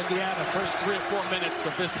balance for Indiana. First 3 or 4 minutes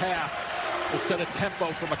of this half will set a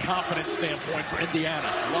tempo from a confidence standpoint for Indiana.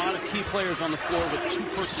 A lot of key players on the floor with 2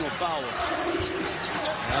 personal fouls.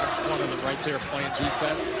 Adams, one of them right there playing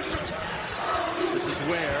defense. This is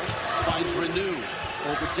Ware finds Renew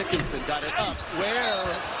over Dickinson. Got it up. Ware,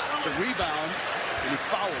 the rebound, and he's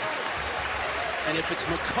fouled. And if it's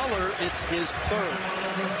McCullough, it's his 3rd.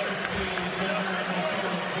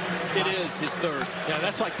 It is his 3rd. Yeah,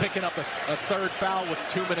 that's like picking up a 3rd foul with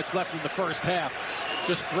 2 minutes left in the first half.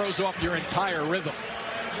 Just throws off your entire rhythm.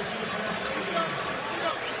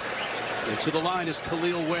 And to the line is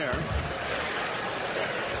Khalil Ware.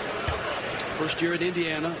 First year at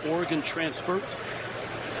Indiana, Oregon transfer.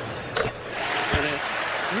 And a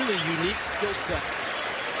really unique skill set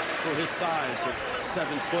for his size at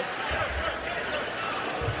 7 foot.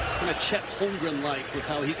 Kind of Chet Holmgren-like with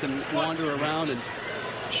how he can wander around and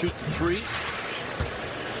shoot the 3.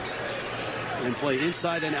 And play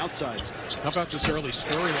inside and outside. How about this early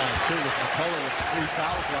storyline, too, with McCullough with 3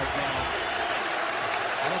 fouls right now?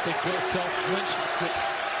 I don't think Bill Self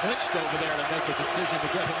flinched over there to make a decision to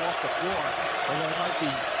get him off the floor, although he might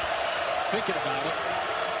be thinking about it.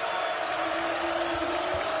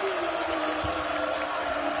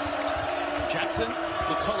 Jackson.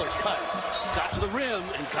 McCullough cuts, got to the rim,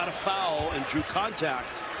 and got a foul and drew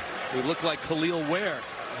contact. It looked like Khalil Ware.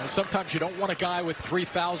 And sometimes you don't want a guy with 3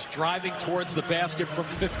 fouls driving towards the basket from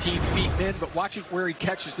 15 feet in, but watch it where he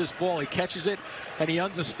catches this ball. He catches it, and he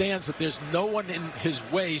understands that there's no one in his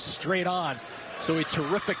way straight on. So a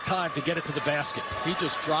terrific time to get it to the basket. He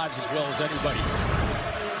just drives as well as anybody.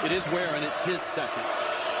 It is Ware, and it's his second.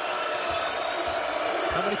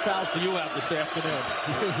 How many fouls do you have this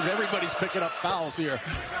afternoon? Everybody's picking up fouls here.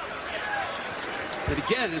 But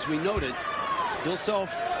again, as we noted, Bill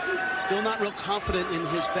Self still not real confident in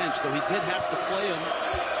his bench, though he did have to play him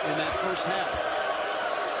in that first half.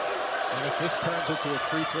 And if this turns into a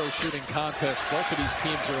free throw shooting contest, both of these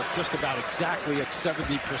teams are just about exactly at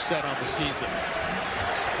 70% on the season.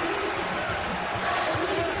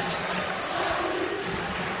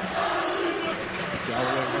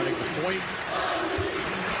 Galloway running the point.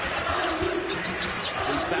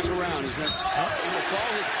 He's back around. He's almost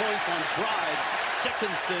all his points on drives.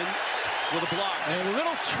 Dickinson with a block. And a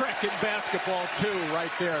little trick in basketball, too,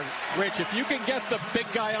 right there. Rich, if you can get the big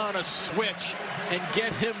guy on a switch and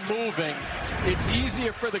get him moving, it's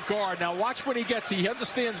easier for the guard. Now, watch when he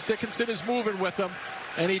understands Dickinson is moving with him,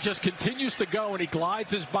 and he just continues to go, and he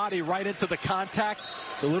glides his body right into the contact.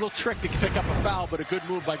 It's a little trick to pick up a foul, but a good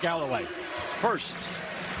move by Galloway. First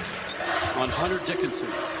on Hunter Dickinson.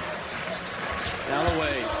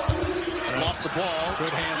 Galloway lost the ball. Good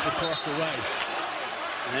hands across the way.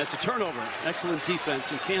 And it's a turnover. Excellent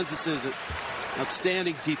defense. And Kansas is an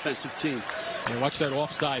outstanding defensive team. And watch that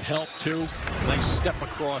offside help, too. Nice step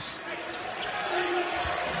across.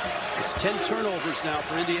 It's 10 turnovers now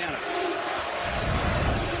for Indiana.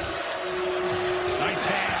 Nice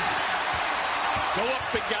hands. Go up,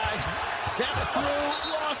 big guy. Steps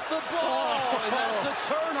through, lost the ball, and that's a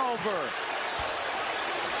turnover.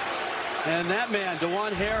 And that man,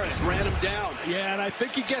 DeJuan Harris, ran him down. Yeah, and I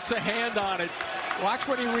think he gets a hand on it. Watch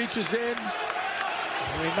when he reaches in.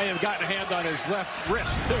 He may have gotten a hand on his left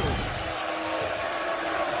wrist, too.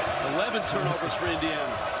 11 turnovers for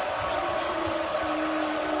Indiana.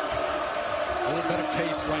 A little better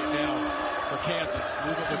pace right now for Kansas.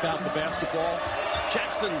 Moving without the basketball.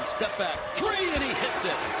 Jackson, step back, 3, and he hits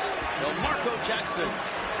it. Well, Marco Jackson,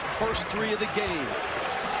 first 3 of the game.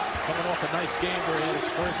 Coming off a nice game where he had his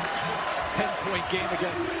first 10-point game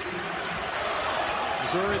against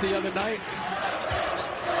Missouri the other night.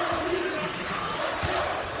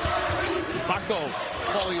 Marco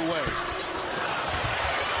falling away.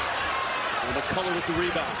 And McCullough with the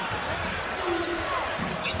rebound.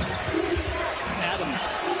 Adams,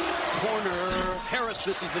 corner. Harris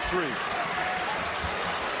misses the 3.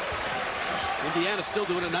 Indiana still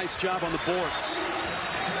doing a nice job on the boards.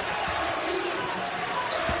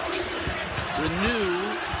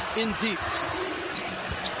 Renew in deep.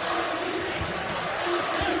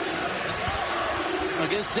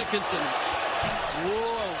 Against Dickinson.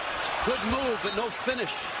 Whoa. Good move, but no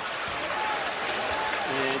finish.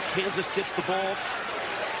 And Kansas gets the ball,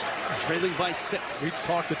 trailing by 6. We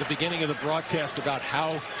talked at the beginning of the broadcast about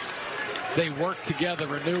how they work together,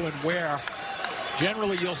 Renew and Ware.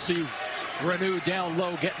 Generally, you'll see Renew down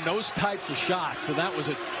low getting those types of shots. So that was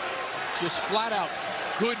a just flat-out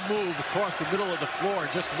good move across the middle of the floor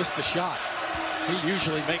and just missed the shot. He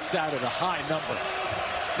usually makes that at a high number.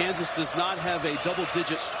 Kansas does not have a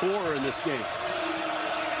double-digit scorer in this game.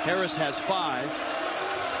 Harris has 5.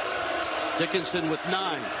 Dickinson with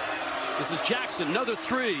 9. This is Jackson, another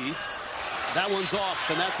 3. That one's off,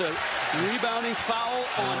 and that's a rebounding foul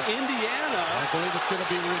on Indiana. I believe it's going to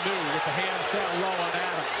be Renew with the hands down low on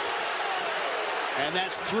Adams. And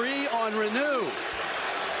that's 3 on Renew.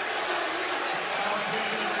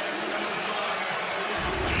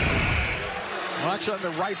 Watch on the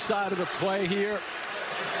right side of the play here.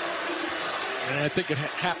 And I think it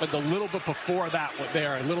happened a little bit before that one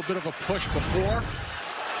there. A little bit of a push before.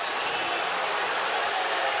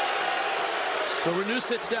 So Renew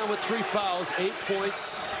sits down with 3 fouls, 8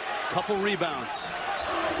 points, couple rebounds.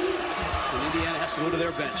 And Indiana has to go to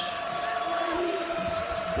their bench.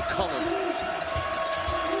 McCullough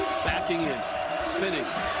backing in, spinning.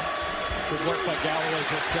 Good work by Galloway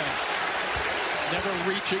just then. Never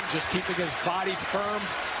reaching, just keeping his body firm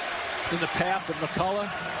in the path of McCullough.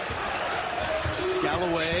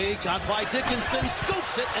 Galloway got by Dickinson,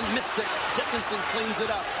 scoops it and missed it. Dickinson cleans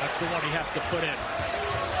it up. That's the one he has to put in.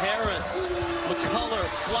 Harris, McCullough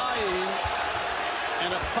flying,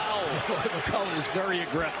 and a foul. McCullough is very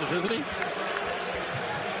aggressive, isn't he?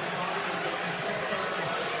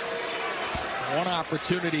 One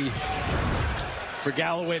opportunity for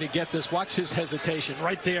Galloway to get this. Watch his hesitation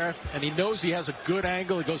right there, and he knows he has a good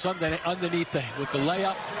angle. He goes underneath with the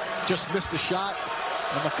layup. just missed the shot.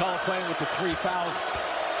 And McCullough playing with the 3 fouls.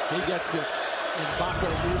 He gets it. Mbako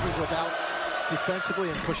moving without defensively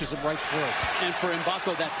and pushes him right through. And for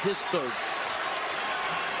Mbako, that's his third.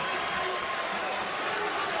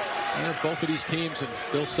 Yeah, both of these teams, and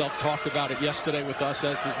Bill Self talked about it yesterday with us,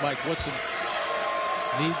 as does Mike Woodson,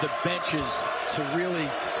 need the benches to really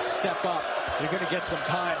step up. They're going to get some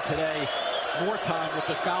time today, more time with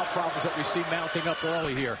the foul problems that we see mounting up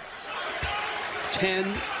early here. 10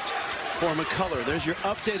 for McCullough. There's your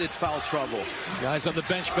updated foul trouble. Guys on the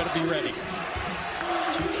bench better be ready.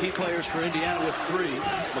 2 key players for Indiana with 3.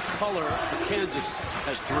 McCullough for Kansas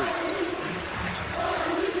has 3.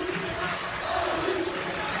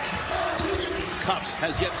 Cups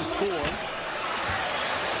has yet to score.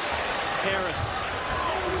 Harris.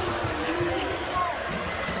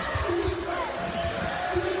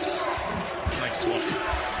 Nice look.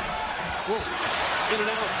 Whoa. In and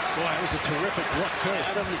out. Boy, that was a terrific look, too.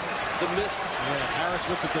 Adams, the miss. Yeah, Harris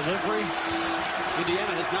with the delivery.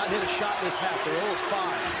 Indiana has not hit a shot this half. They're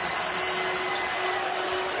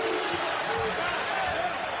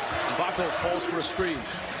 0-5. Mbako calls for a screen.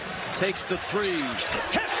 Takes the 3.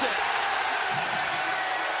 Hits it!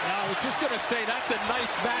 Now, I was just going to say, that's a nice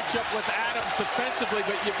matchup with Adams defensively,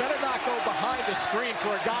 but you better not go behind the screen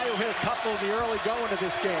for a guy who hit a couple in the early going of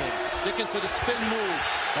this game. Dickinson, a spin move.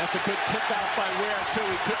 That's a good tip out by Ware, too.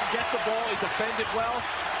 He couldn't get the ball. He defended well.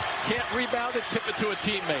 Can't rebound it, tip it to a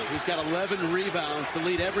teammate. He's got 11 rebounds to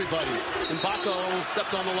lead everybody. Mbako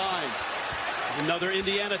stepped on the line. Another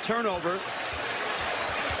Indiana turnover.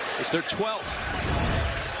 It's their 12th.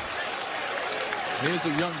 Here's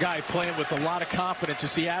a young guy playing with a lot of confidence. You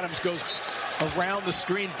see Adams goes around the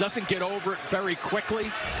screen, doesn't get over it very quickly.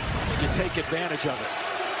 You take advantage of it.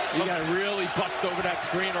 You got to really bust over that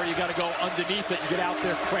screen, or you got to go underneath it and get out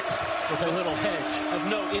there quick with a little hedge. Of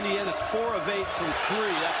note, Indiana's 4 of 8 from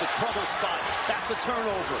 3. That's a trouble spot. That's a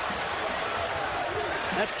turnover.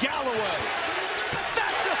 That's Galloway.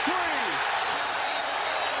 That's a 3.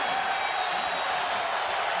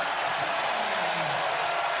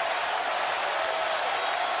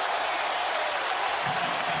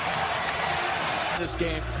 This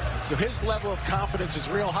game, so his level of confidence is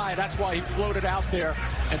real high. That's why he floated out there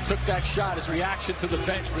and took that shot. His reaction to the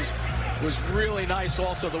bench was really nice.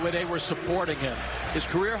 Also, the way they were supporting him. His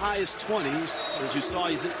career high is 20. As you saw,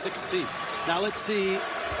 he's at 16. Now let's see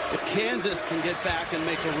if Kansas can get back and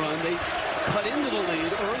make a run. They cut into the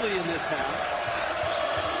lead early in this half.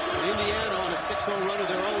 Indiana on a 6-0 run of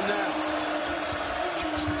their own now.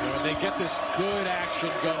 When they get this good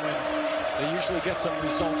action going, they usually get some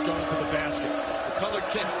results going to the basket. McCullough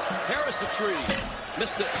kicks. Harris a 3.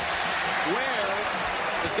 Missed it. Ware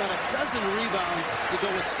has got a dozen rebounds to go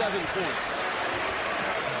with 7 points.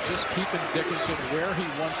 Just keeping Dickinson where he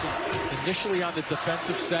wants him, initially on the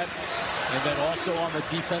defensive set and then also on the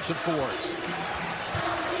defensive boards.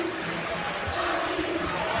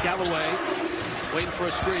 Galloway waiting for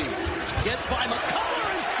a screen. Gets by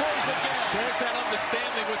McCullough and scores again. There's that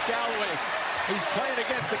understanding with Galloway. He's playing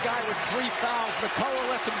against a guy with 3 fouls.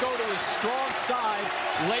 McCullough lets him go to his strong side,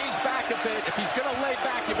 lays back a bit. If he's going to lay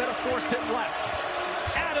back, you better force him left.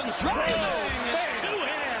 Adams driving in 2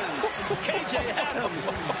 hands. KJ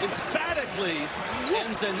Adams emphatically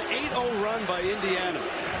ends an 8-0 run by Indiana.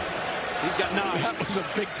 He's got 9. That was a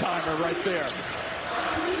big timer right there.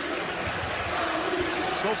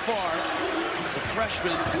 So far, the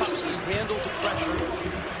freshman Cups has handled the pressure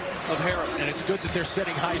of Harris. And it's good that they're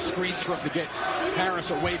setting high screens for him to get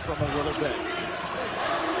Harris away from him a little bit.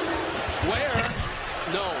 Where?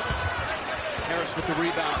 No. Harris with the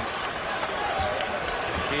rebound.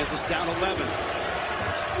 Kansas down 11.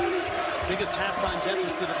 Biggest halftime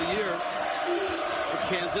deficit of the year for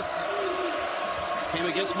Kansas came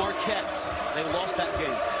against Marquette. They lost that game.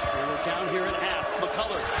 They were down here at half.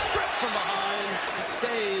 McCullough stripped from behind.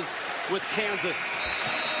 Stays with Kansas.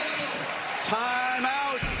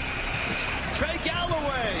 Timeout. Trey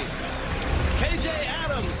Galloway. KJ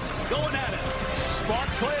Adams going at it. Smart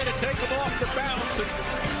play to take them off the bounce.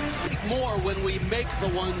 And more when we make the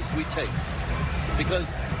ones we take.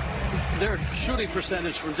 Because their shooting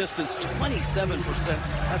percentage from distance, 27%.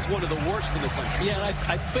 That's one of the worst in the country. Yeah, and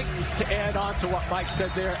I think to add on to what Mike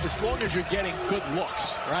said there, as long as you're getting good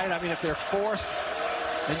looks, right? I mean, if they're forced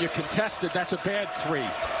and you're contested, that's a bad 3.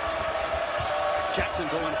 Jackson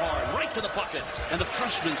going hard, right to the bucket, and the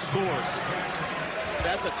freshman scores.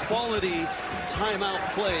 That's a quality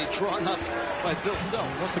timeout play drawn up by Bill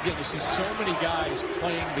Self. Once again, you see so many guys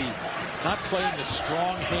not playing the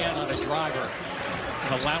strong hand on a driver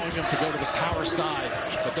and allowing them to go to the power side.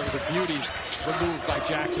 But there was a beauty removed by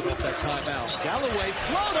Jackson off that timeout. Galloway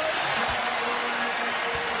floater.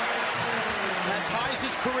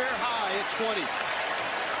 his career high at 20.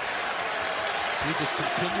 He just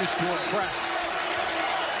continues to impress.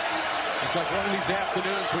 It's like one of these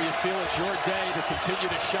afternoons where you feel it's your day to continue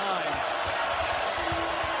to shine.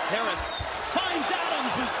 Harris finds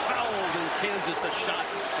Adams, who's fouled, and Kansas a shot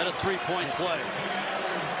at a three-point play.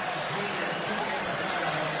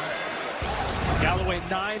 Galloway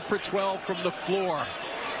 9 for 12 from the floor.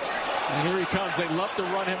 And here he comes. They love to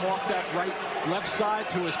run him off that left side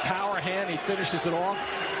to his power hand. He finishes it off.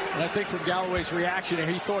 And I think from Galloway's reaction,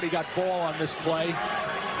 he thought he got ball on this play.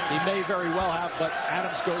 He may very well have, but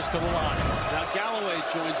Adams goes to the line. Now Galloway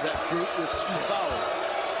joins that group with 2 fouls.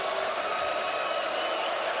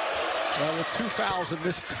 Well, with 2 fouls and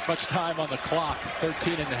this much time on the clock,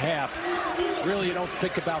 13 and a half, really you don't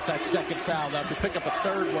think about that second foul. Now, if you pick up a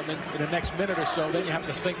third one in the next minute or so, then you have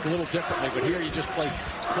to think a little differently. But here you just play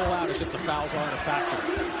full out as if the fouls aren't a factor.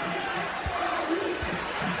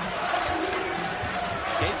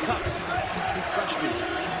 Gabe Cups, true freshman.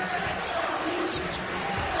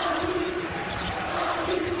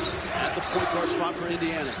 At the point guard spot for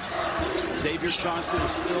Indiana. Xavier Johnson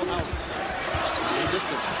is still out. They miss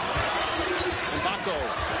him. Mbako,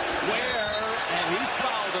 and he's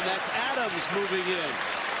fouled, and that's Adams moving in.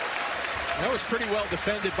 That was pretty well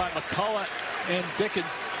defended by McCullough and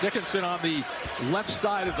Dickinson on the left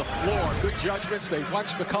side of the floor. Good judgments. They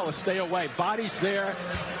watched McCullough stay away. Body's there.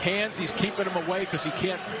 Hands, he's keeping him away because he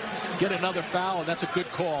can't get another foul, and that's a good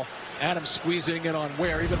call. Adams squeezing in on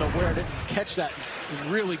Ware, even though Ware didn't catch that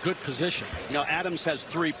in really good position. Now Adams has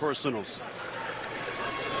 3 personals.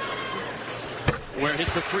 Where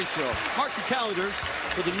hits a free throw. Mark your calendars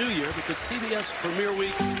for the new year because CBS Premiere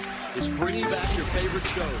Week is bringing back your favorite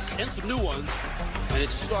shows and some new ones, and it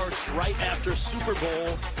starts right after Super Bowl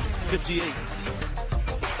 58. 80%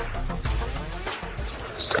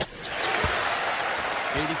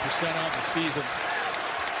 on the season,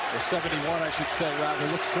 or 71 I should say rather.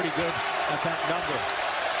 Looks pretty good at that number.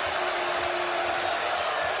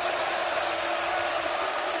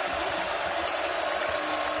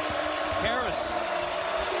 Harris.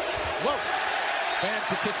 Whoa. Fan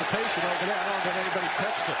participation over there. I don't think anybody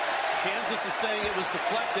touched it. Kansas is saying it was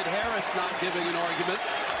deflected. Harris not giving an argument.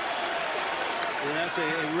 And that's a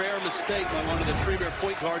rare mistake by one of the premier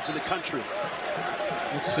point guards in the country.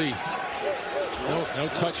 Let's see. No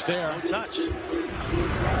touch there. No touch.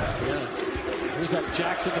 Yeah. Here's that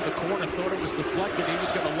Jackson in the corner. Thought it was deflected. He was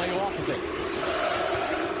going to lay off of it.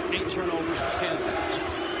 8 turnovers for Kansas.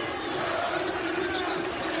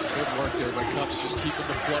 Good work there by Cups, just keeping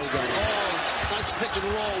the flow going. Oh, nice pick and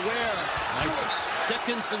roll. Where? Nice.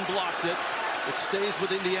 Dickinson blocked it. It stays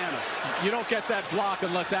with Indiana. You don't get that block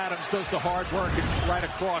unless Adams does the hard work and right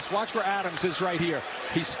across. Watch where Adams is right here.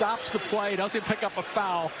 He stops the play, doesn't pick up a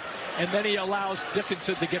foul, and then he allows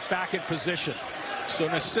Dickinson to get back in position. So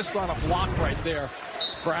an assist on a block right there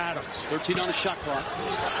for Adams. 13 on the shot clock.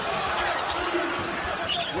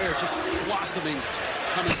 Ware just blossoming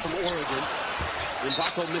coming from Oregon.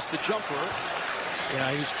 Mbako missed the jumper.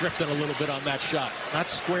 Yeah, he's drifting a little bit on that shot.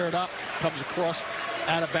 Not squared up, comes across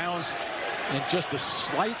out of bounds, and just a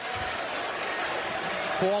slight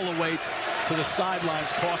fall away to the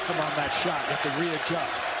sidelines cost him on that shot. You have to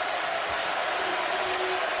readjust.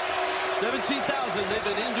 17,000, they've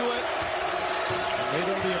been into it. And they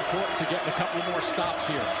know the importance of getting a couple more stops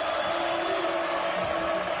here.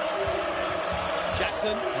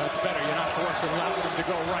 Jackson. That's better. You're not forcing, allowing him to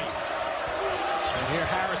go right. And here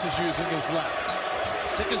Harris is using his left.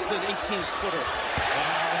 Dickinson, 18-footer.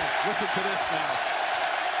 Wow, listen to this now.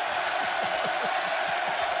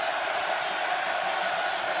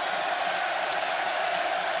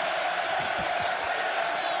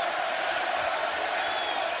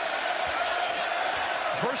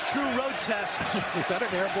 First true road test. Is that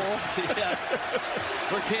an air ball? Yes,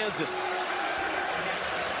 for Kansas.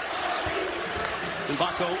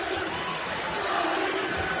 Mbako.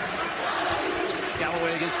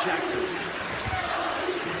 Galloway against Jackson.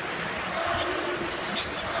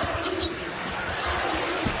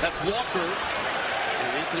 That's Walker.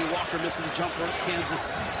 And Anthony Walker missing the jumper.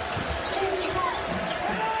 Kansas.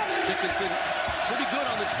 Dickinson pretty good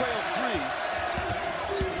on the trail threes.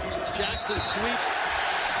 Jackson sweeps.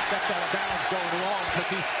 Stepped out of bounds going long because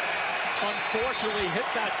he unfortunately hit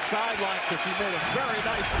that sideline because he made a very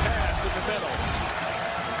nice pass in the middle.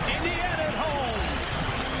 Indiana at home.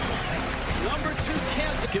 Number 2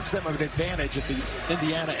 Kansas. Gives them an advantage at the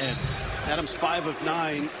Indiana end. Adams 5 of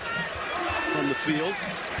 9 from the field.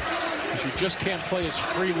 Because you just can't play as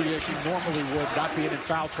freely as you normally would, not being in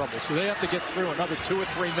foul trouble. So they have to get through another 2 or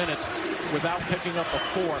 3 minutes without picking up a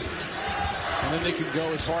fourth. And then they can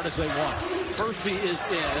go as hard as they want. Furphy is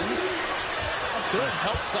in. Good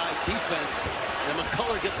help side defense. And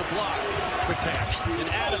McCullough gets a block. Quick pass. And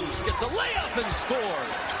Adams gets a layup and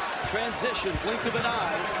scores. Transition, blink of an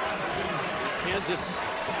eye. Kansas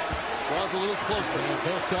draws a little closer. And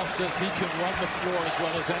Bill Self says he can run the floor as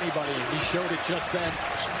well as anybody. He showed it just then.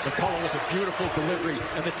 McCullough with a beautiful delivery,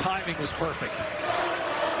 and the timing was perfect.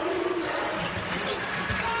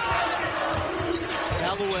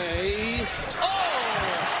 Galloway. Oh!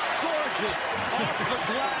 Gorgeous. Off the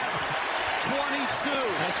glass. 22.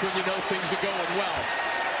 That's when you know things are going well.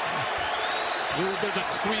 A little bit of a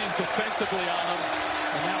squeeze defensively on him.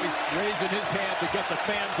 And now he's raising his hand to get the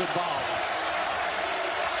fans involved.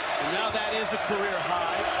 And now that is a career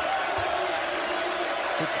high.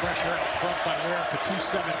 Good pressure out front by Ware for 2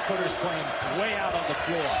 7-footers playing way out on the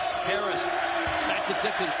floor. Harris back to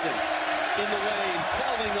Dickinson. In the lane,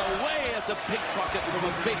 falling away. It's a big bucket from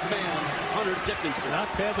a big man, Hunter Dickinson. Not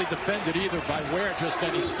badly defended either by Ware just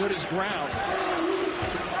then. He stood his ground.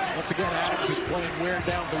 Once again, Adams is playing Ware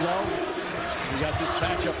down below. So we got this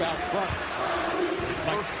matchup out front.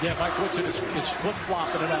 Mike Woodson is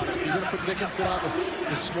flip-flopping it out. If you're going to put Dickinson on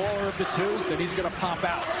the smaller of the two, then he's going to pop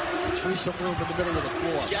out. Free some room in the middle of the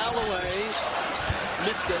floor. Galloway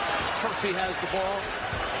missed it. Murphy has the ball.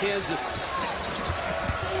 Kansas.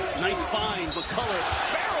 Nice find.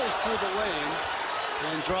 McCullough barrels through the lane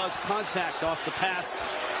and draws contact off the pass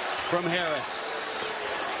from Harris.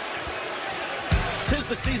 'Tis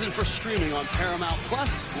the season for streaming on Paramount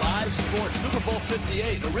Plus. Live sports, Super Bowl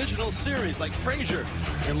 58, original series like Frasier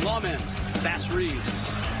and Lawman, Bass Reeves.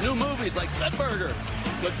 New movies like Good Burger,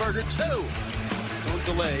 Good Burger 2. Don't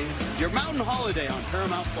delay your mountain holiday on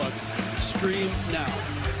Paramount Plus. Stream now.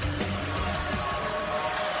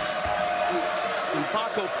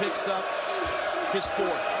 Mbako picks up his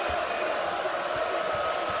 4th.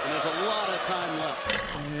 And there's a lot of time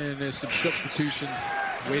left. And there's some substitution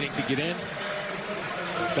waiting to get in.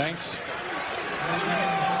 Banks.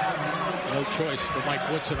 No choice for Mike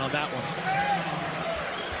Woodson on that one.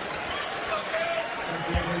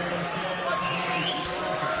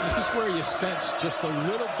 This is where you sense just a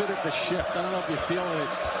little bit of a shift. I don't know if you're feeling it.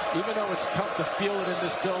 Even though it's tough to feel it in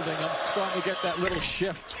this building, I'm starting to get that little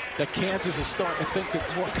shift that Kansas is starting to think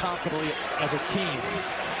more confidently as a team.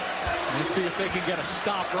 And see if they can get a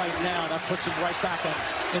stop right now. That puts them right back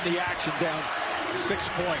in the action, down 6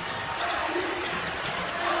 points.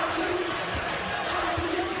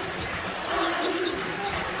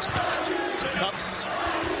 Cups.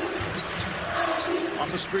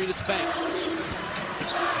 Off the screen, it's Banks.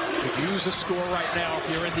 Could use a score right now if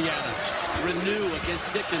you're Indiana. Renew against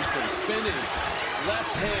Dickinson. Spinning.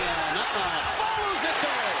 Left hand. Follows it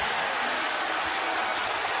though.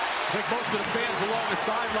 I think most of the fans along the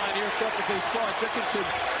sideline here thought that they saw Dickinson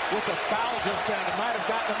with a foul just then. It might have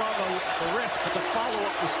gotten him on the wrist, but the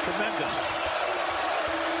follow-up was tremendous.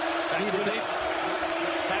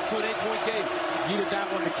 Back to an 8-point game. Needed that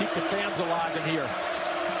one to keep the fans alive in here.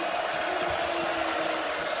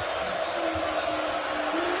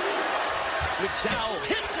 McDowell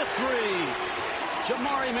hits a 3.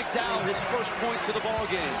 Jamari McDowell, his first points of the ball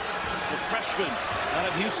game. The freshman out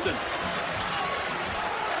of Houston.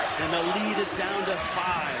 And the lead is down to 5.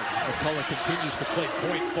 McCullough continues to play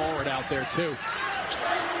point forward out there, too.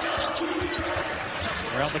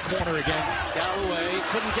 Around the corner again. Galloway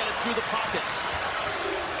couldn't get it through the pocket.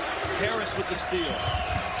 Harris with the steal.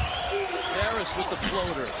 Harris with the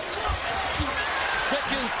floater.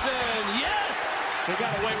 Dickinson, yes! They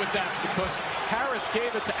got away with that because Harris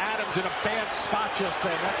gave it to Adams in a bad spot just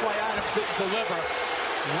then. That's why Adams didn't deliver.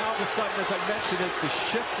 And all of a sudden, as I mentioned it, the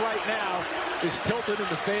shift right now is tilted in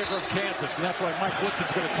the favor of Kansas. And that's why Mike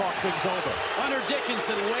Woodson's going to talk things over. Hunter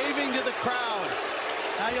Dickinson waving to the crowd.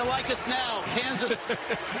 How you like us now? Kansas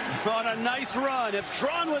on a nice run. Have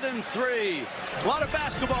drawn within 3. A lot of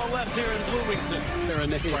basketball left here in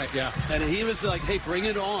Bloomington. Right, yeah. And he was like, hey, bring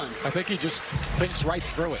it on. I think he just thinks right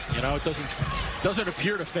through it. You know, it doesn't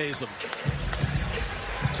appear to faze him.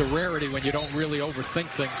 It's a rarity when you don't really overthink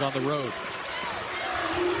things on the road.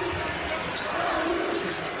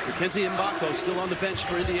 Mackenzie Mbako still on the bench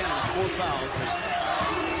for Indiana. 4 fouls.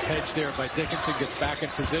 Hedge there by Dickinson, gets back in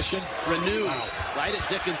position. Renew right at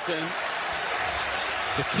Dickinson.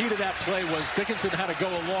 The key to that play was Dickinson had to go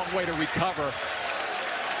a long way to recover,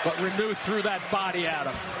 but Renew threw that body at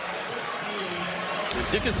him.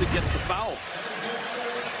 And Dickinson gets the foul.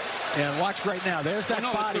 And watch right now. There's that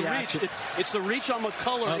body it's a action. reach. It's a reach on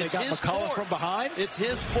McCullough. They got McCullough 4th. from behind. It's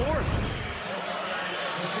his 4th.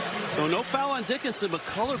 So no foul on Dickinson.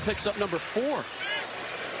 McCullough picks up number 4.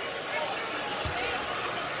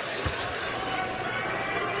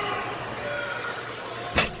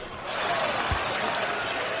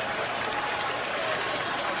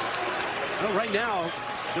 right now,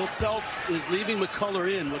 Bill Self is leaving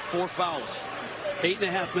McCullough in with 4 fouls.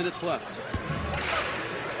 8.5 minutes left.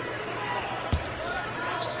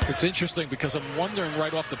 It's interesting because I'm wondering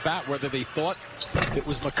right off the bat whether they thought it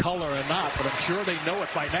was McCullough or not, but I'm sure they know it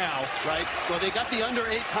by now. Right. Well, they got the under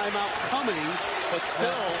 8 timeout coming, but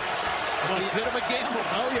still, it's a bit of a gamble.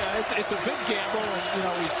 Oh, yeah, it's a big gamble, and, you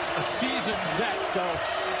know, he's a seasoned vet, so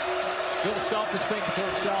Bill Self is thinking to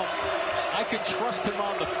himself, I can trust him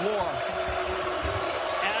on the floor.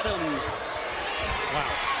 Adams. Wow.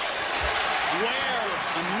 Ware,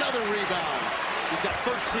 another rebound. He's got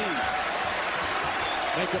 13.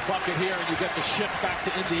 Make a bucket here, and you get the shift back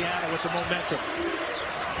to Indiana with the momentum.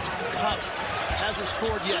 Cups hasn't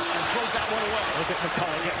scored yet and throws that one away. Look at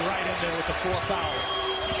McCullough getting right in there with the 4 fouls.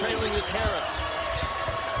 Trailing is Harris.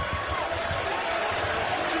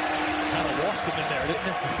 Kind of lost him in there,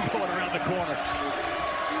 didn't it? Going around the corner.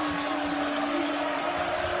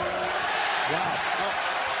 Wow. Oh.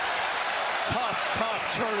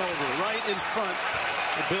 Tough turnover right in front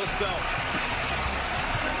of Bill Self.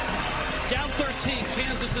 Down 13,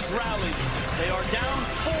 Kansas has rallied. They are down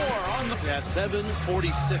 4 on the... Yeah,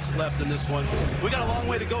 7:46 left in this one. We got a long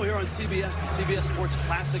way to go here on CBS. The CBS Sports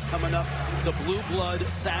Classic coming up. It's a blue blood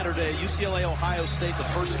Saturday. UCLA, Ohio State, the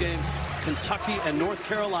first game. Kentucky and North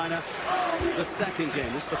Carolina, the second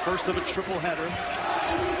game. This is the first of a triple header.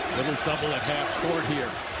 Little double at half court here.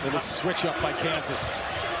 Little switch up by Kansas.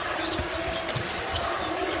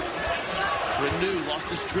 Renew lost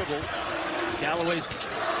his dribble. Galloway's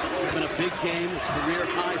having a big game, a career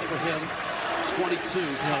high for him. 22.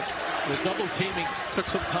 The double teaming took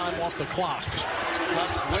some time off the clock.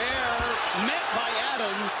 Cups Ware met by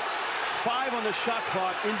Adams. 5 on the shot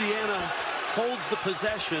clock. Indiana holds the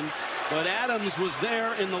possession, but Adams was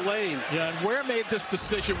there in the lane. Yeah, and Ware made this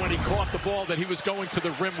decision when he caught the ball that he was going to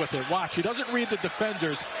the rim with it. Watch, he doesn't read the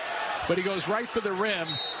defenders, but he goes right for the rim.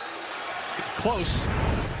 Close.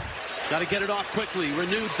 Got to get it off quickly.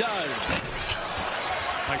 Renew does.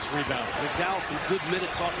 Nice rebound. McDowell, some good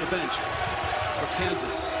minutes off the bench for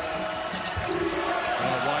Kansas.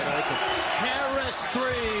 Wide open. Harris 3.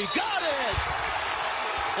 Got it!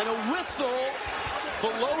 And a whistle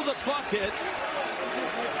below the bucket.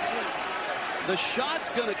 The shot's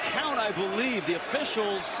going to count, I believe. The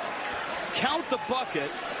officials count the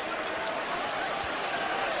bucket.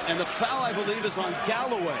 And the foul, I believe, is on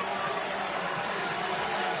Galloway.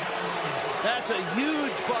 That's a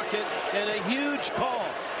huge bucket and a huge call.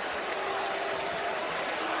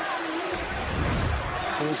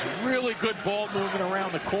 It was really good ball movement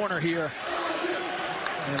around the corner here.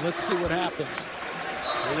 And let's see what happens.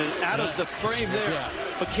 And then out of the frame there. Yeah.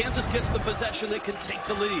 But Kansas gets the possession. They can take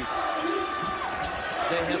the lead.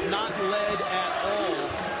 They have not led at all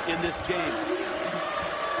in this game.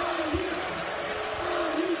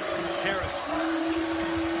 Harris.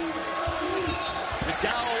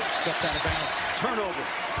 McDowell stepped out of bounds. Turnover.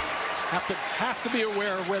 Have to be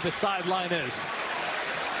aware of where the sideline is.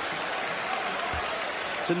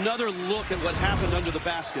 It's another look at what happened under the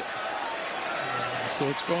basket. So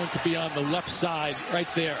it's going to be on the left side right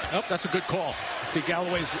there. Oh, that's a good call. See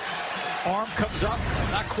Galloway's arm comes up.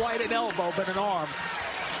 Not quite an elbow, but an arm.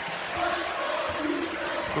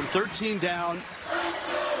 From 13 down.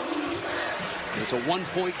 It's a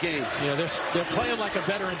 1-point game. Yeah, they're playing like a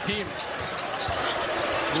veteran team.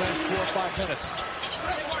 Last 4 or 5 minutes.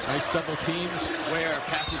 Nice double teams. Ware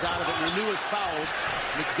passes out of it. Renew is fouled.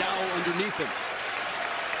 McDowell underneath him.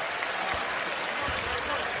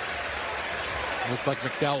 Looked like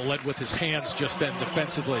McDowell led with his hands just then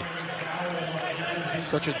defensively.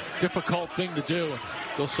 Such a difficult thing to do.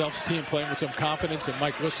 Bill Self's team playing with some confidence, and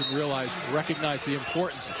Mike Woodson recognized the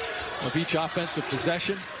importance of each offensive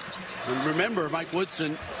possession. And remember, Mike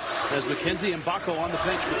Woodson has Mackenzie Mbako on the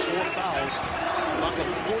bench with 4 fouls. Mbako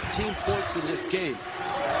 14 points in this game.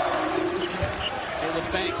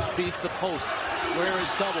 Caleb Banks feeds the post. Ware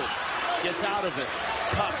is doubled. Gets out of it.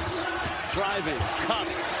 Cups. Driving.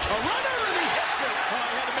 Cups. A runner, and he hits it. Oh,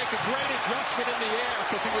 he had to make a great adjustment in the air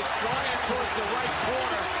because he was flying towards the right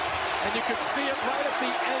corner. And you could see it right at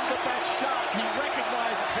the end of that shot. He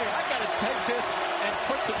recognized, hey, I got to take this and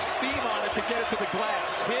put some steam on it to get it to the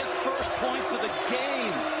glass. His first points of the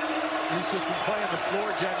game. He's just been playing the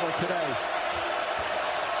floor general today.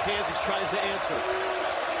 Kansas tries to answer.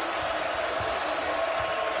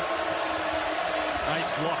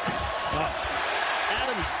 Nice look.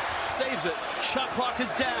 Adams saves it. Shot clock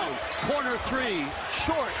is down. Corner 3.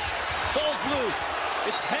 Short. Ball's loose.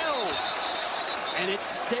 It's held. And it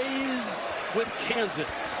stays with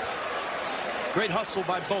Kansas. Great hustle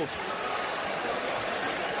by both.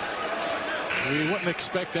 We wouldn't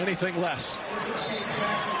expect anything less.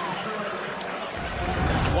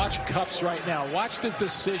 Watch Cups right now. Watch the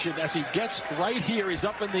decision as he gets right here. He's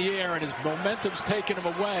up in the air and his momentum's taking him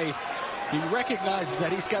away. He recognizes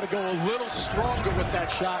that he's got to go a little stronger with that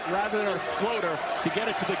shot rather than a floater to get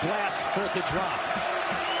it to the glass for it to drop.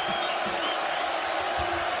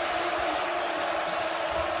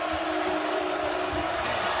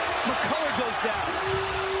 McCullough goes down.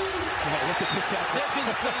 Oh, look at this effort.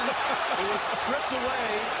 Dickinson, it was stripped away.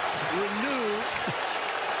 Renew.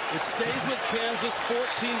 It stays with Kansas, 14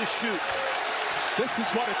 to shoot. This is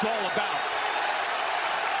what it's all about.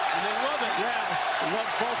 And they love it. Yeah, they love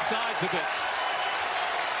both sides of it.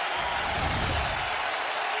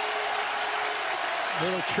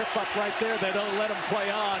 Little trip up right there. They don't let him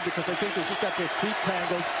play on because I think they just got their feet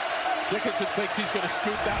tangled. Dickinson thinks he's going to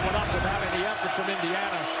scoop that one up without any effort from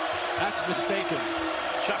Indiana. That's mistaken.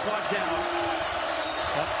 Shot clock down.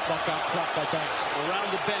 Buck got flopped by Banks.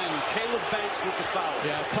 Around the bend, Caleb Banks with the foul.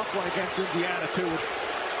 Yeah, tough one against Indiana, too, with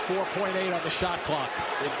 4.8 on the shot clock.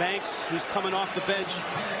 And Banks, who's coming off the bench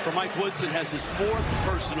for Mike Woodson, has his 4th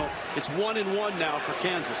personal. It's 1-1 now for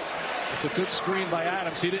Kansas. It's a good screen by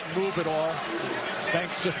Adams. He didn't move at all.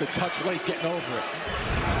 Banks just a touch late getting over it.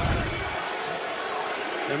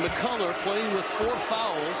 And McCullough playing with 4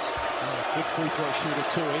 fouls. Oh, good free throw shooter,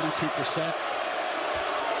 too, 82%.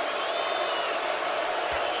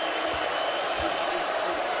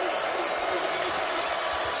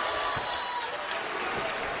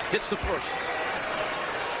 Hits the first.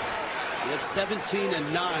 He had 17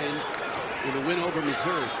 and 9 in the win over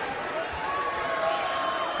Missouri.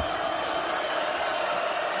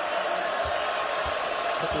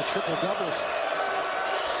 Couple of triple doubles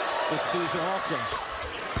this season also.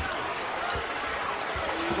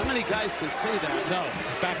 How many guys can say that? No,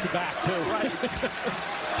 back to back too. Right.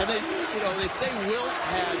 And they say Wilt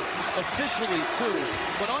had officially 2,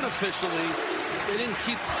 but unofficially they didn't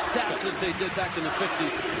keep stats as they did back in the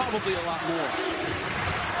 50s. Probably a lot more.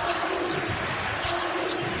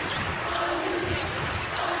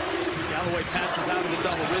 Galloway passes out of the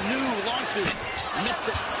double. Renew launches. Missed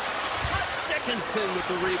it. Dickinson with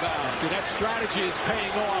the rebound. See, that strategy is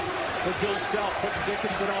paying off for Bill Self, putting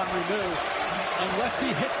Dickinson on Renew. Unless he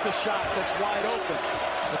hits the shot that's wide open.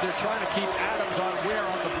 But they're trying to keep Adams on wear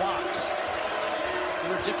on the blocks.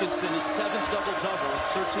 Dickinson, his 7th double-double,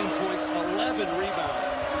 13 points, 11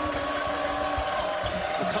 rebounds.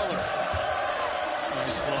 McCullough.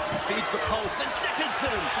 Nice look. Feeds the post, and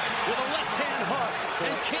Dickinson with a left-hand hook.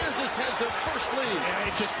 And Kansas has their first lead. Yeah,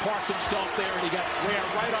 he just parked himself there, and he got Ware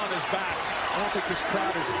right on his back. I don't think this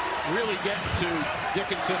crowd is really getting to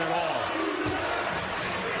Dickinson at all.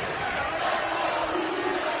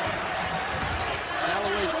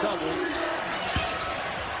 Galloway's doubled.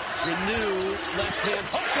 Renew left-hand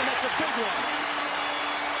hook, and that's a big one.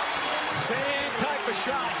 Same type of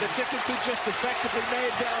shot that Dickinson just effectively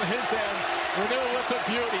made down his end. Renew with a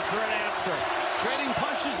beauty for an answer. Trading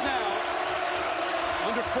punches now.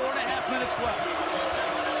 Under 4.5 minutes left.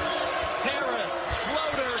 Harris,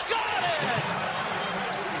 floater, got it!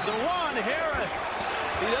 DeJuan Harris.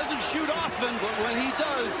 He doesn't shoot often, but when he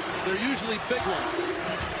does, they're usually big ones.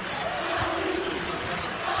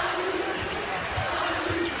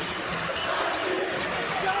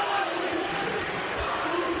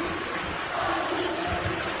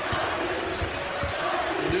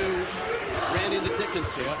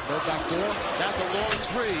 Dickinson, no back door. That's a long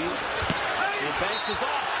 3. And Banks is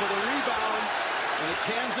off for the rebound. And a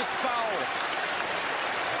Kansas foul.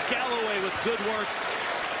 Galloway with good work.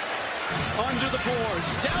 Under the boards.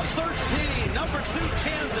 Down 13. Number 2,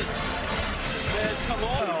 Kansas has come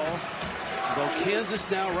on. Though Kansas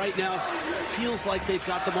right now feels like they've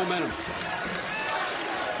got the momentum.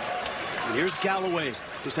 And here's Galloway,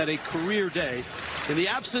 who's had a career day. In the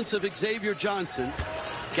absence of Xavier Johnson,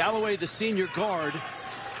 Galloway, the senior guard,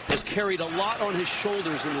 has carried a lot on his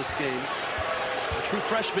shoulders in this game. The true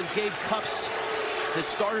freshman Gabe Cupps has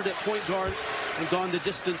started at point guard and gone the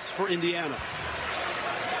distance for Indiana.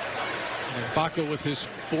 And Baca with his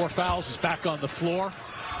 4 fouls is back on the floor.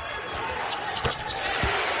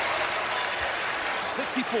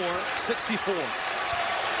 64-64.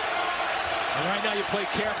 And right now you play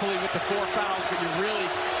carefully with the 4 fouls, but you really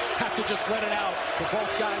have to just let it out for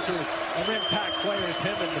both guys who are impact players,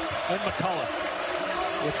 him and McCullough,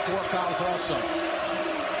 with 4 fouls also.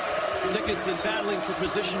 Dickinson battling for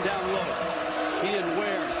position down low. He and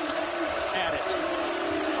Ware at it.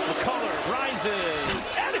 McCullough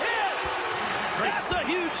rises and hits! That's a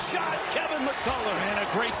huge shot, Kevin McCullough. And a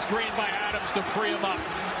great screen by Adams to free him up.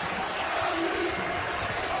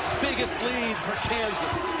 Biggest lead for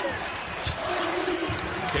Kansas.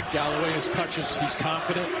 Dick Galloway, his touches, he's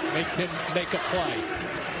confident. Make him make a play.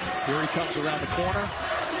 Here he comes around the corner.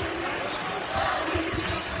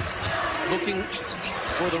 looking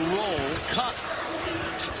for the roll. Cuts.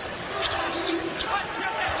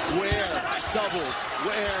 Ware doubled.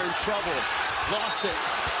 Ware in trouble. Lost it.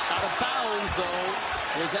 Out of bounds,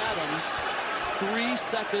 though, was Adams. 3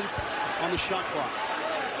 seconds on the shot clock.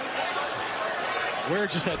 Ware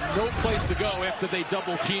just had no place to go after they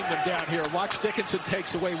double-teamed them down here. Watch Dickinson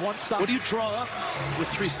takes away one stop. What do you draw up with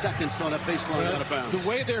 3 seconds on that baseline out of bounds? The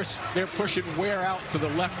way they're pushing Ware out to the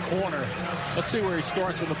left corner. Let's see where he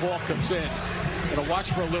starts when the ball comes in. Gonna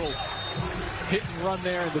watch for a little hit and run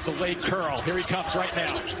there and the delayed curl. Here he comes right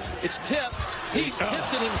now. It's tipped. He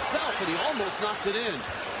tipped it himself, and he almost knocked it in.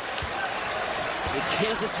 And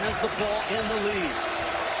Kansas has the ball and the lead.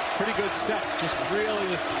 Pretty good set. Just really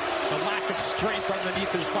the lack of strength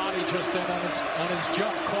underneath his body just then on his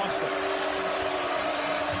jump cost him.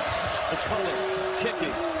 The color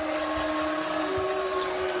kicking.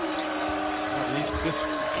 This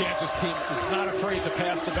Kansas team is not afraid to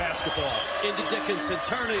pass the basketball. Into Dickinson,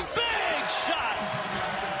 turning. Big shot!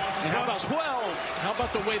 And how about 12? How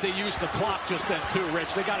about the way they used the clock just then, too,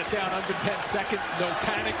 Rich? They got it down under 10 seconds. No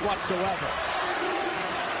panic whatsoever.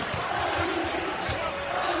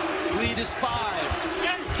 Lead is 5.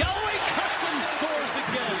 And Galloway cuts and scores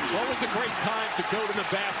again. Always a great time to go to the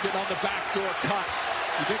basket on the backdoor cut.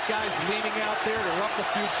 You get guys leaning out there. They're up a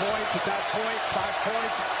few points at that point. 5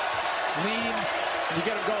 points. Lean. And you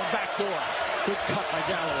get them going backdoor. Good cut by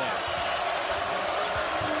Galloway.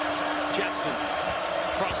 Jackson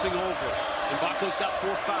crossing over. Mbako's got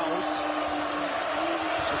 4 fouls.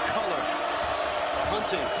 McCullough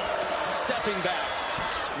hunting. Stepping back.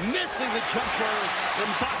 Missing the jumper.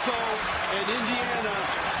 Mbako and Indiana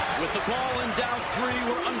with the ball and down 3.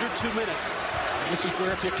 We're under 2 minutes. And this is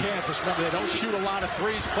where if you're Kansas, remember they don't shoot a lot of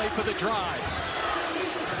threes. Play for the drives.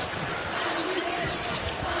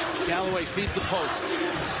 Galloway feeds the post.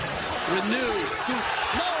 Renew, scoop.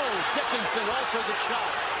 No! Dickinson altered the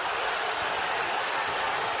shot.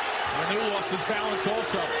 Renew lost his balance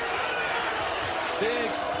also.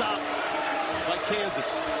 Big stop by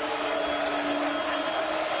Kansas.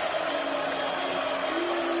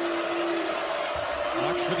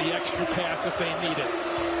 Watch for the extra pass if they need it.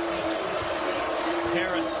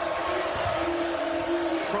 Harris.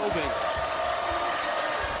 Probing.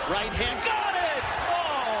 Right hand. Got it!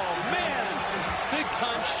 Oh, man. Big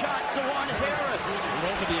time shot to Harris. And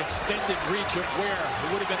over the extended reach of Ware. It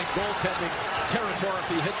would have been in goaltending territory if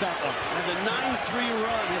he hit that one. And the 9-3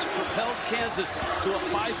 run has propelled Kansas to a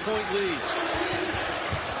 5-point lead.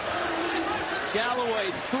 Galloway,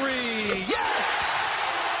 3. Yes!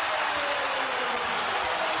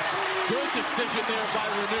 Good decision there by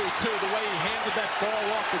Renew, too, the way he handed that ball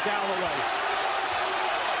off to Galloway.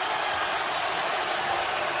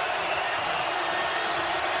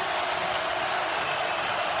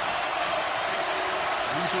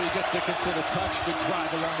 Usually you get Dickinson a touch, good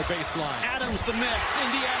drive along the baseline. Adams the miss.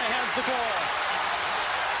 Indiana has the ball.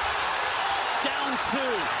 Down 2.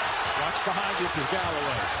 Watch behind you for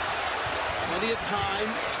Galloway. Plenty of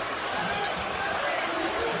time.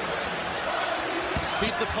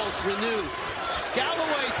 Beats the post. Renew.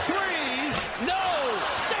 Galloway 3. No.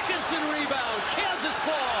 Dickinson rebound. Kansas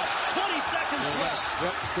ball. 20 seconds left.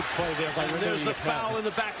 Yep. Good play there by Renew. There's the foul in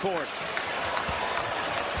the backcourt.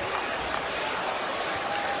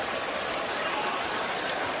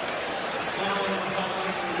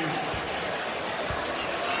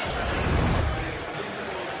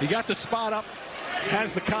 He got the spot up,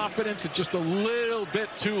 has the confidence. It's just a little bit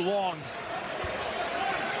too long.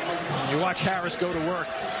 You watch Harris go to work.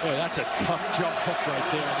 Boy, that's a tough jump hook right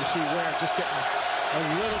there. You see Ware just getting a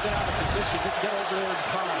little bit out of position. Didn't get over there in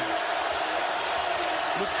time.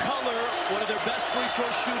 McCullough, one of their best free throw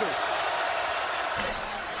shooters.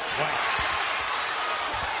 Wow.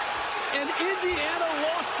 And Indiana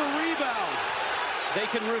lost the rebound. They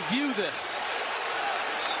can review this.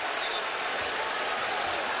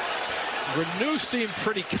 Renew seemed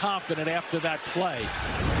pretty confident after that play.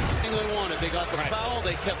 They wanted. They got the foul.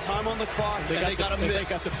 They kept time on the clock. They got a miss.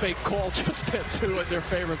 They got the fake call just there, too, in their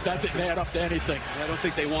favor. That didn't add up to anything. I don't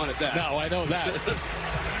think they wanted that. No, I know that.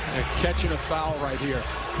 They're catching a foul right here.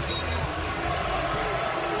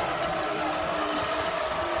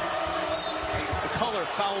 McCullough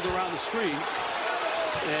fouled around the screen.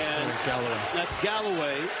 And that's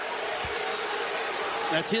Galloway.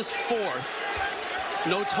 That's his 4th.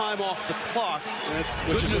 No time off the clock. That's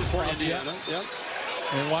good news for Indiana. Yep.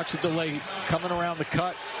 And watch the delay coming around the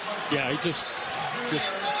cut. Yeah, he just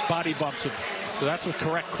body bumps him. So that's a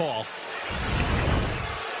correct call.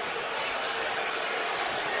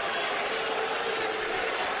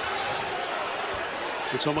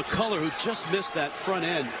 And so McCullough, who just missed that front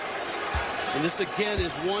end, And this again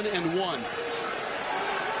is 1-1.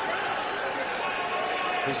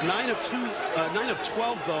 He's 9 of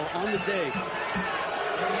 12 though on the day.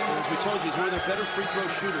 And as we told you, he's one of their better free throw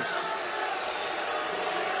shooters.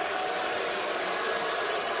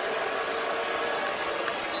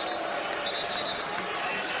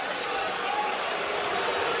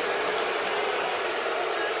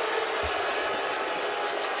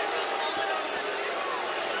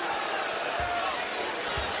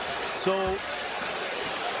 So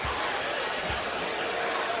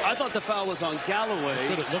I thought the foul was on Galloway. That's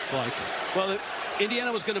what it looked like. Well,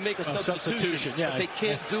 Indiana was going to make a substitution, yeah, but they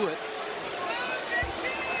can't do it.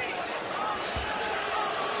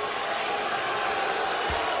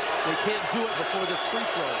 They can't do it before this free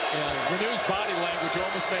throw. Yeah, Renew's body language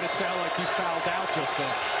almost made it sound like he fouled out just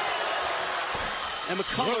then. And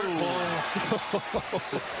McCullough.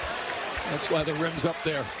 That's why the rim's up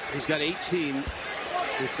there. He's got 18.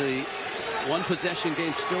 It's a one-possession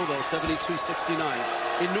game still, though, 72-69.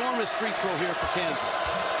 Enormous free throw here for Kansas.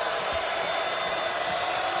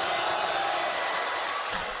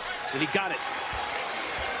 And he got it.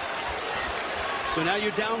 So now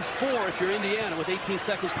you're down 4 if you're Indiana with 18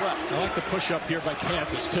 seconds left. I like the push-up here by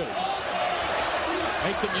Kansas, too.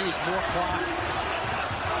 Make them use more clock.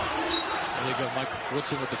 There you go, Mike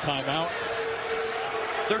Woodson with the timeout.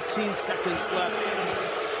 13 seconds left.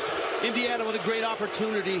 Indiana with a great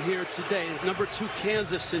opportunity here today. Number 2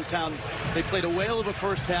 Kansas in town. They played a whale of a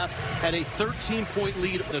first half, had a 13-point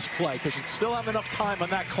lead. This play, because you still have enough time on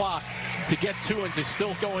that clock to get 2 and to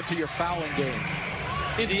still go into your fouling game.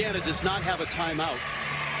 Indiana does not have a timeout.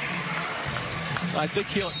 I think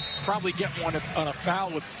he'll probably get one on a foul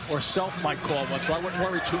with, or Self might call one, so I wouldn't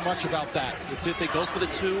worry too much about that. Let's see if they go for the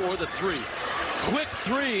 2 or the 3. Quick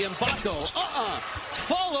 3, and Baco.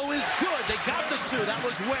 Follow is good. They got the 2. That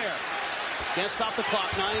was Ware. Can't stop the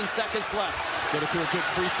clock. 9 seconds left. Get it to a good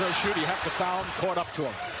free throw shoot. You have to foul him. Caught up to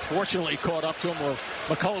him. Fortunately, caught up to him, or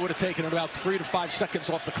McCullough would have taken about 3 to 5 seconds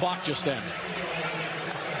off the clock just then.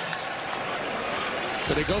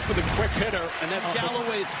 So they go for the quick hitter. And that's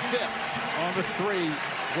Galloway's 5th. On the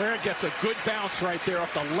 3. Ware gets a good bounce right there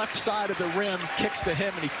off the left side of the rim. Kicks to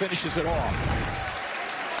him, and he finishes it off.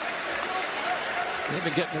 They've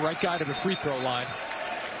been getting the right guy to the free throw line.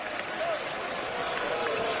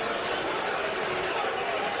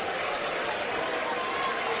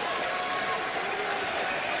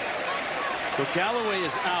 So Galloway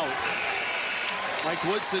is out. Mike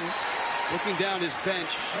Woodson looking down his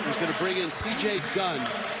bench. He's going to bring in C.J. Gunn.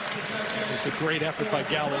 It's a great effort by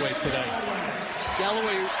Galloway today.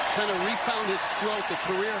 Galloway kind of refound his stroke, a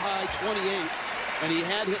career high 28, and he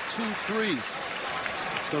had hit 2 threes.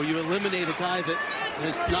 So you eliminate a guy that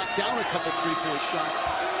has knocked down a couple three-point shots.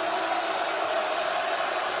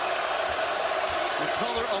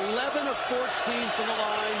 McCullough 11 of 14 from the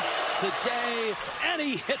line today, and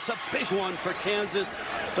he hits a big one for Kansas.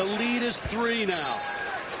 The lead is 3 now.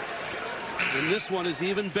 And this one is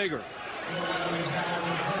even bigger.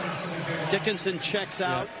 Dickinson checks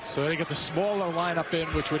out. Yeah, so they get the smaller lineup in,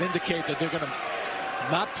 which would indicate that they're going to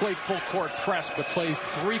not play full court press, but play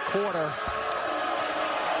 3-quarter.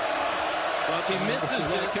 Well, if he misses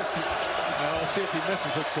this, we'll see if he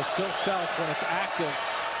misses it, because Bill Self, when it's active,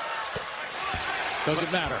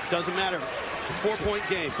 doesn't matter. Doesn't matter. 4-point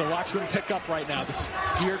game. So watch them pick up right now. This is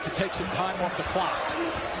here to take some time off the clock.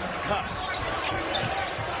 Cuffs.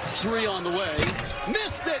 3 on the way.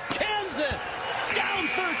 Missed it. Kansas down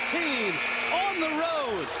 13 on the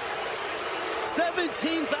road.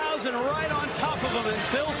 17,000 right on top of them.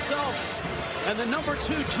 And Bill Self and the number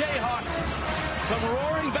 2 Jayhawks come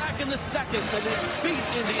roaring back in the second, and they beat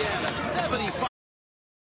Indiana 75.